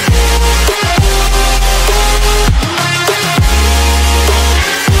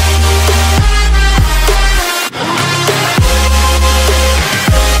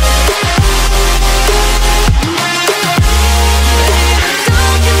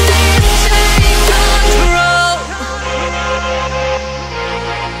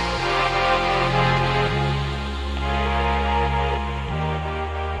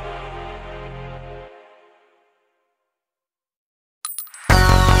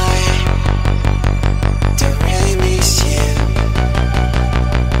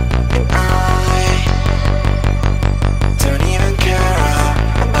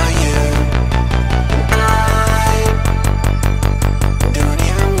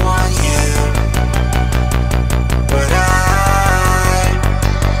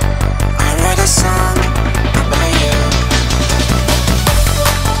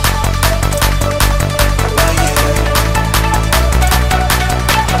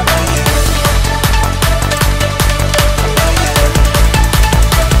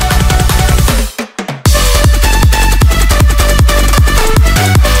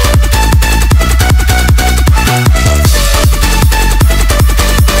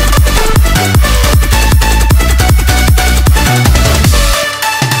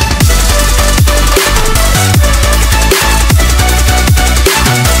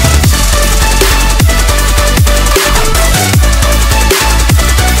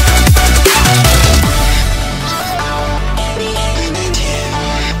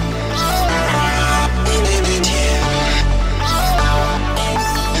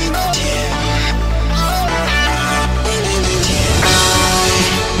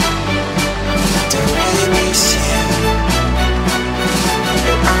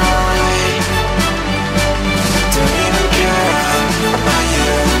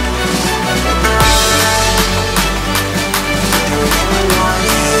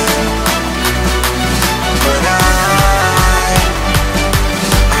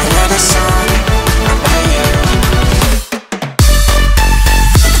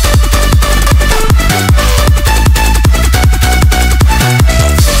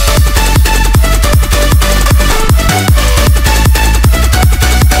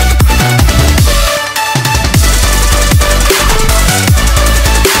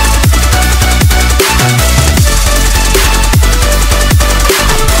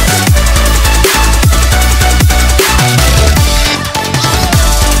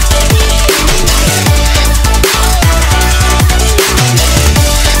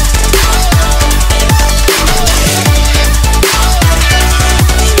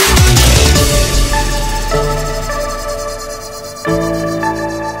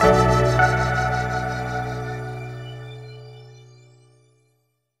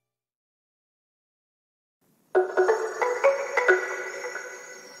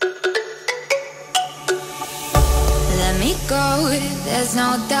 There's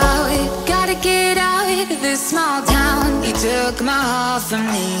no doubt, gotta get out of this small town. You took my heart from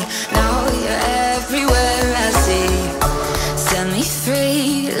me, now you're everywhere I see. Set me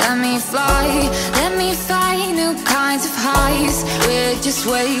free, let me fly, let me find new kinds of highs. We're just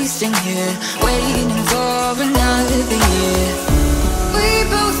wasting here, waiting for another year. We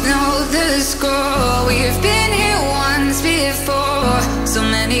both know the score, we've been here once before. So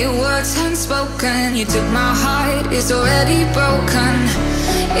many words unspoken, you took my heart, it's already broken.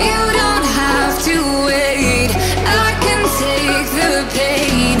 You don't have to wait, I can take the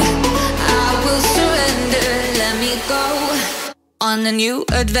pain. I will surrender, let me go on a new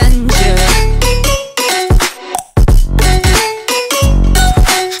adventure.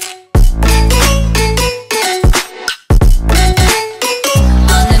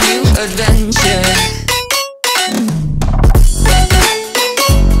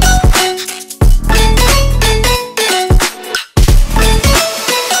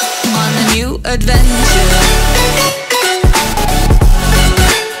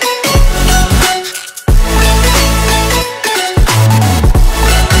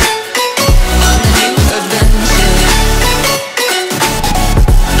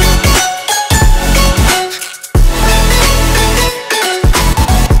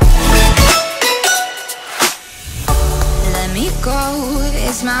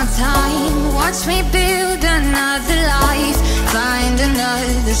 waste my time. Watch me build another life, find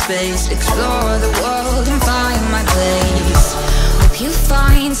another space, explore the world and find my place. Hope you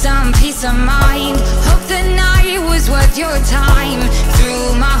find some peace of mind. Hope the night was worth your time.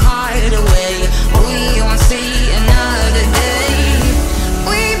 Threw my heart away, we won't see another day.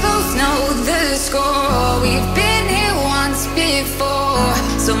 We both know the score, we've been here once before.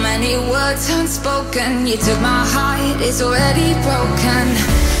 So many words unspoken, you took my heart, it's already broken.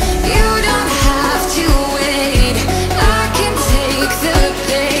 You don't have to wait, I can take the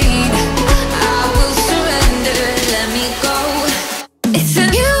pain. I will surrender, let me go. It's a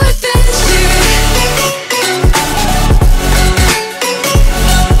new adventure.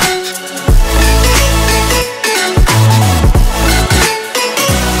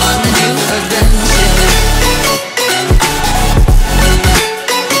 On a new adventure.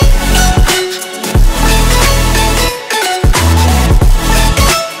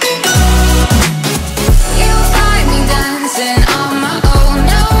 You'll find me dancing on my own.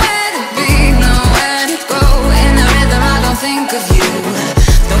 Nowhere to be, nowhere to go. In the rhythm I don't think of you.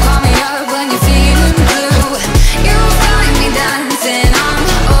 Don't call me up when you're feeling blue. You'll find me dancing on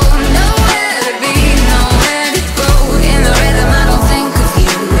my own. Nowhere to be, nowhere to go. In the rhythm I don't think of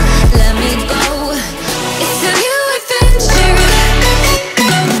you. Let me go. It's a new adventure.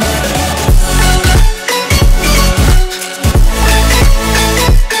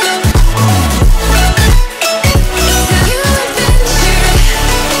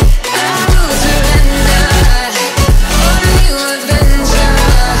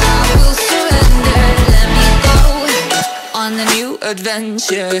 On a new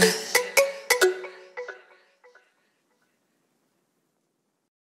adventure.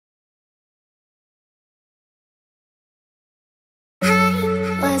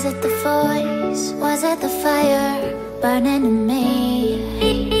 Was it the voice? Was it the fire burning in me?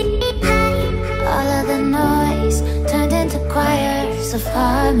 All of the noise turned into choirs of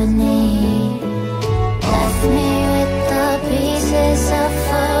harmony. Left me with the pieces of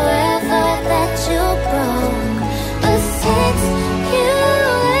forever that you broke. But since you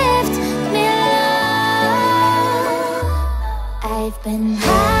left me alone, I've been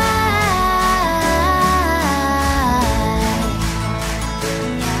high.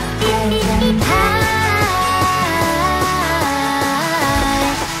 I've been high.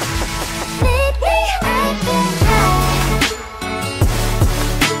 Lately I've been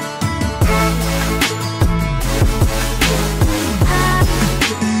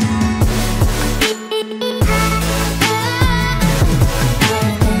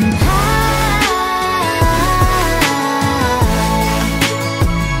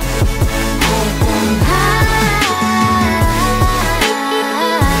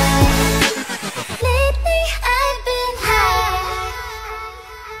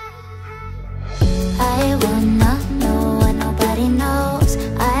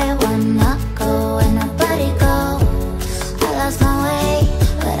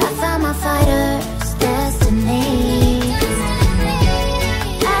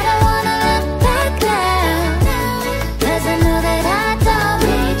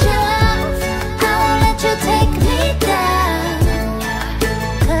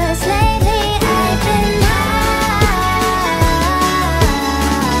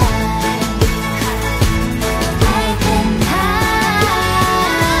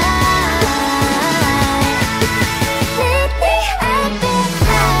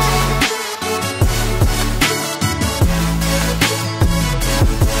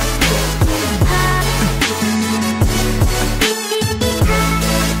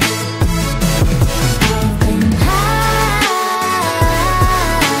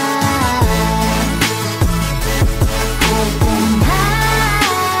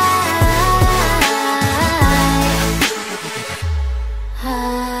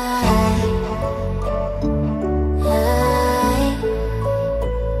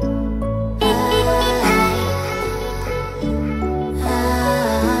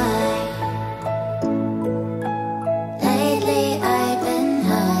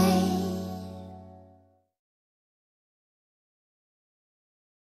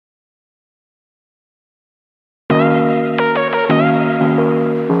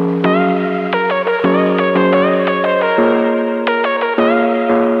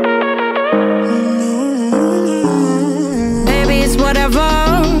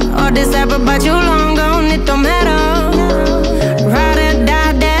but you long gone, it don't matter. Ride or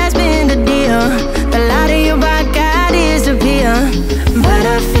die, that's been the deal. The light of your bike, I disappear. But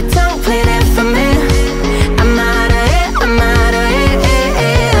if you don't play that for me, I'm out of it, I'm out of it.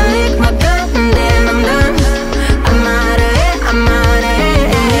 I lick my gun and then I'm done. I'm out of it, I'm out of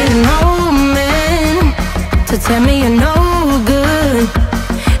it.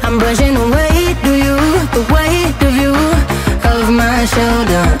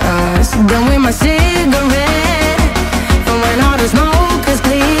 shoulders. Done with my cigarette, and when all the smoke is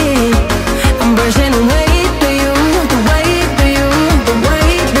clear, I'm brushing away to you, the weight to you, the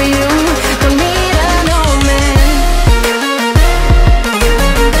weight to you. Don't need an old man.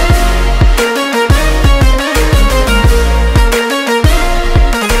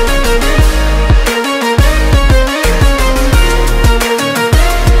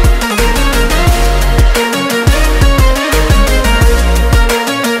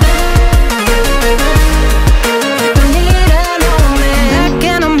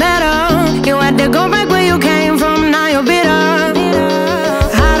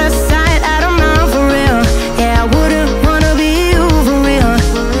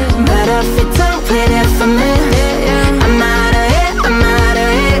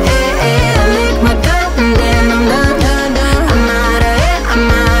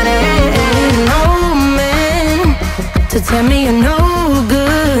 Tell me you're no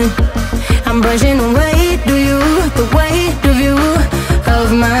good. I'm brushing away to you, the weight of you,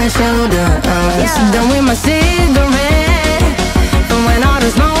 of my shoulders. Done with my cigarette, and when all the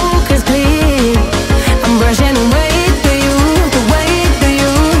smoke is clear, I'm brushing away to you, the weight to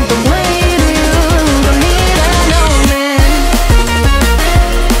you, the weight of you. Don't need an old man.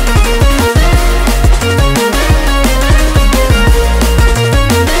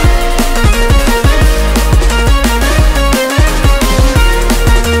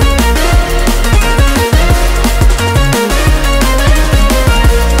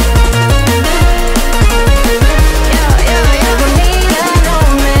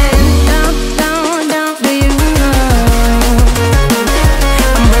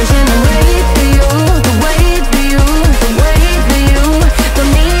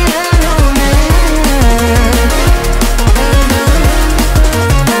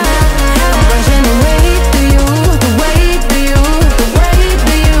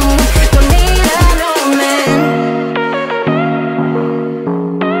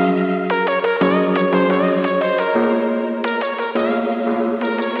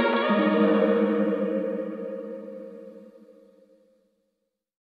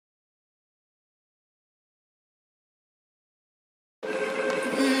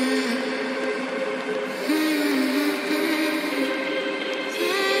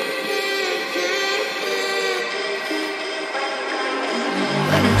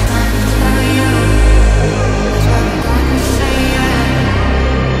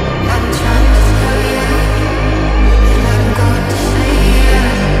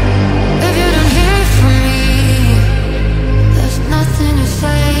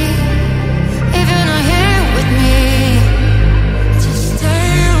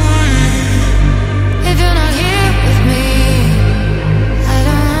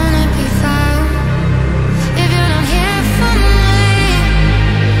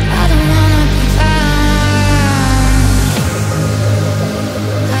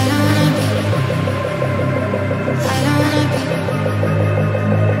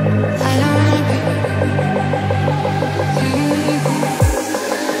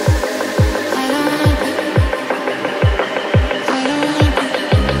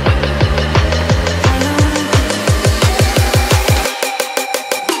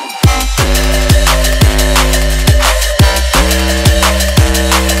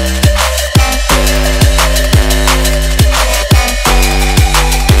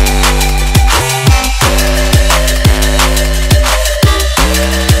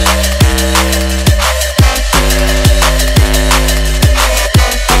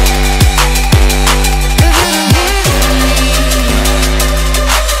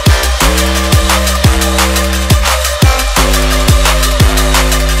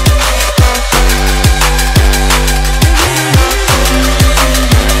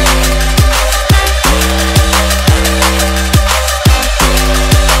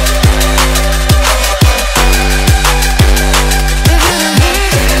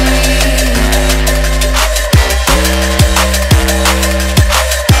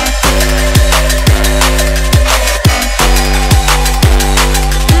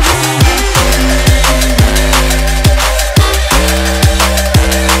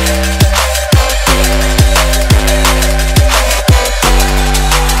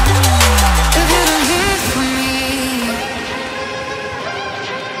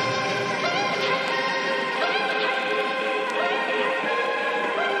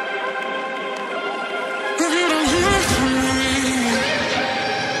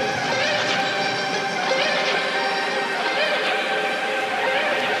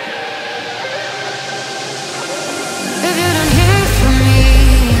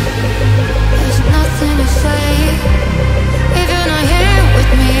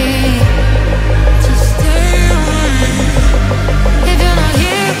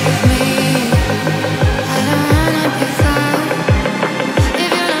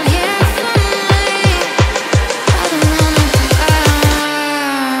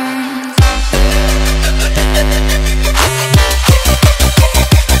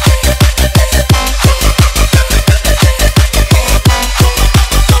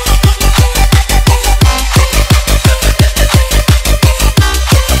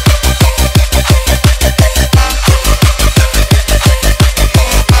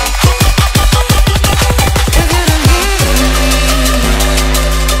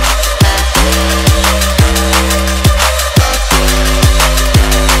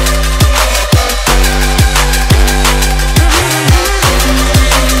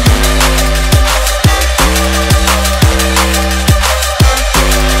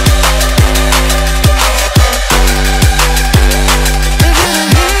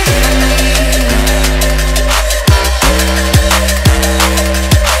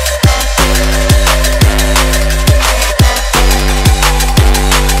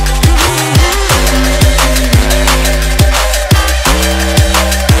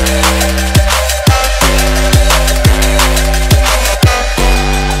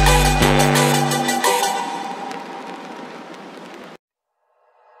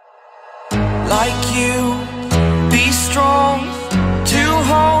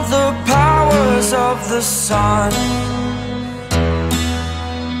 the sun.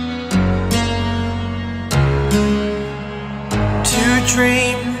 To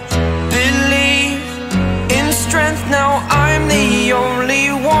dream, believe in strength. Now I'm the only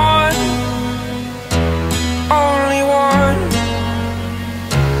one, only one.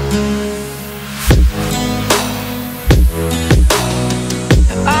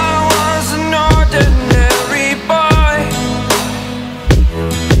 I was an ordinary boy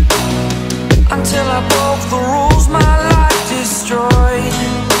until I broke the rules, my life destroyed,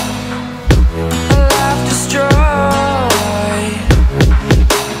 a life destroyed.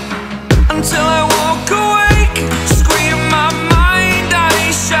 Until I walk awake, scream my mind,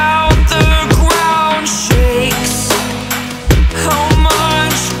 I shout, the ground shakes. How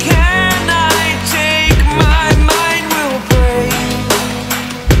much can I take? My mind will break.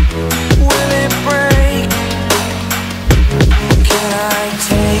 Will it break? Can I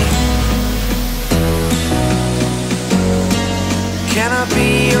take? Can I be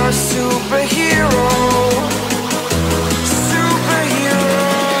your superhero?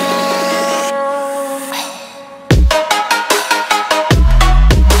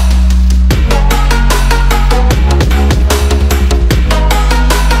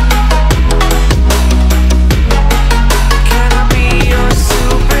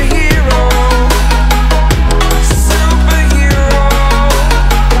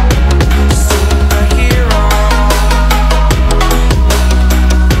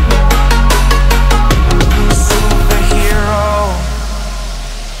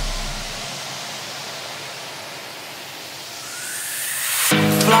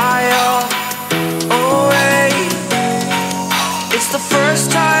 Fly away. It's the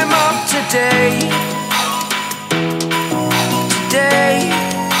first time of today. Today.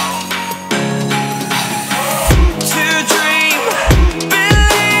 To dream,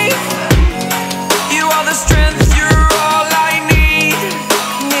 believe. You are the strength, you're all I need.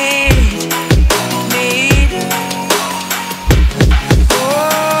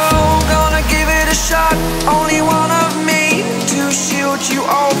 Oh, gonna give it a shot. Only one of me to shield you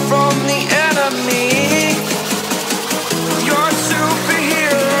all from the enemy. You're a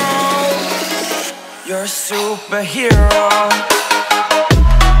superhero. You're a superhero.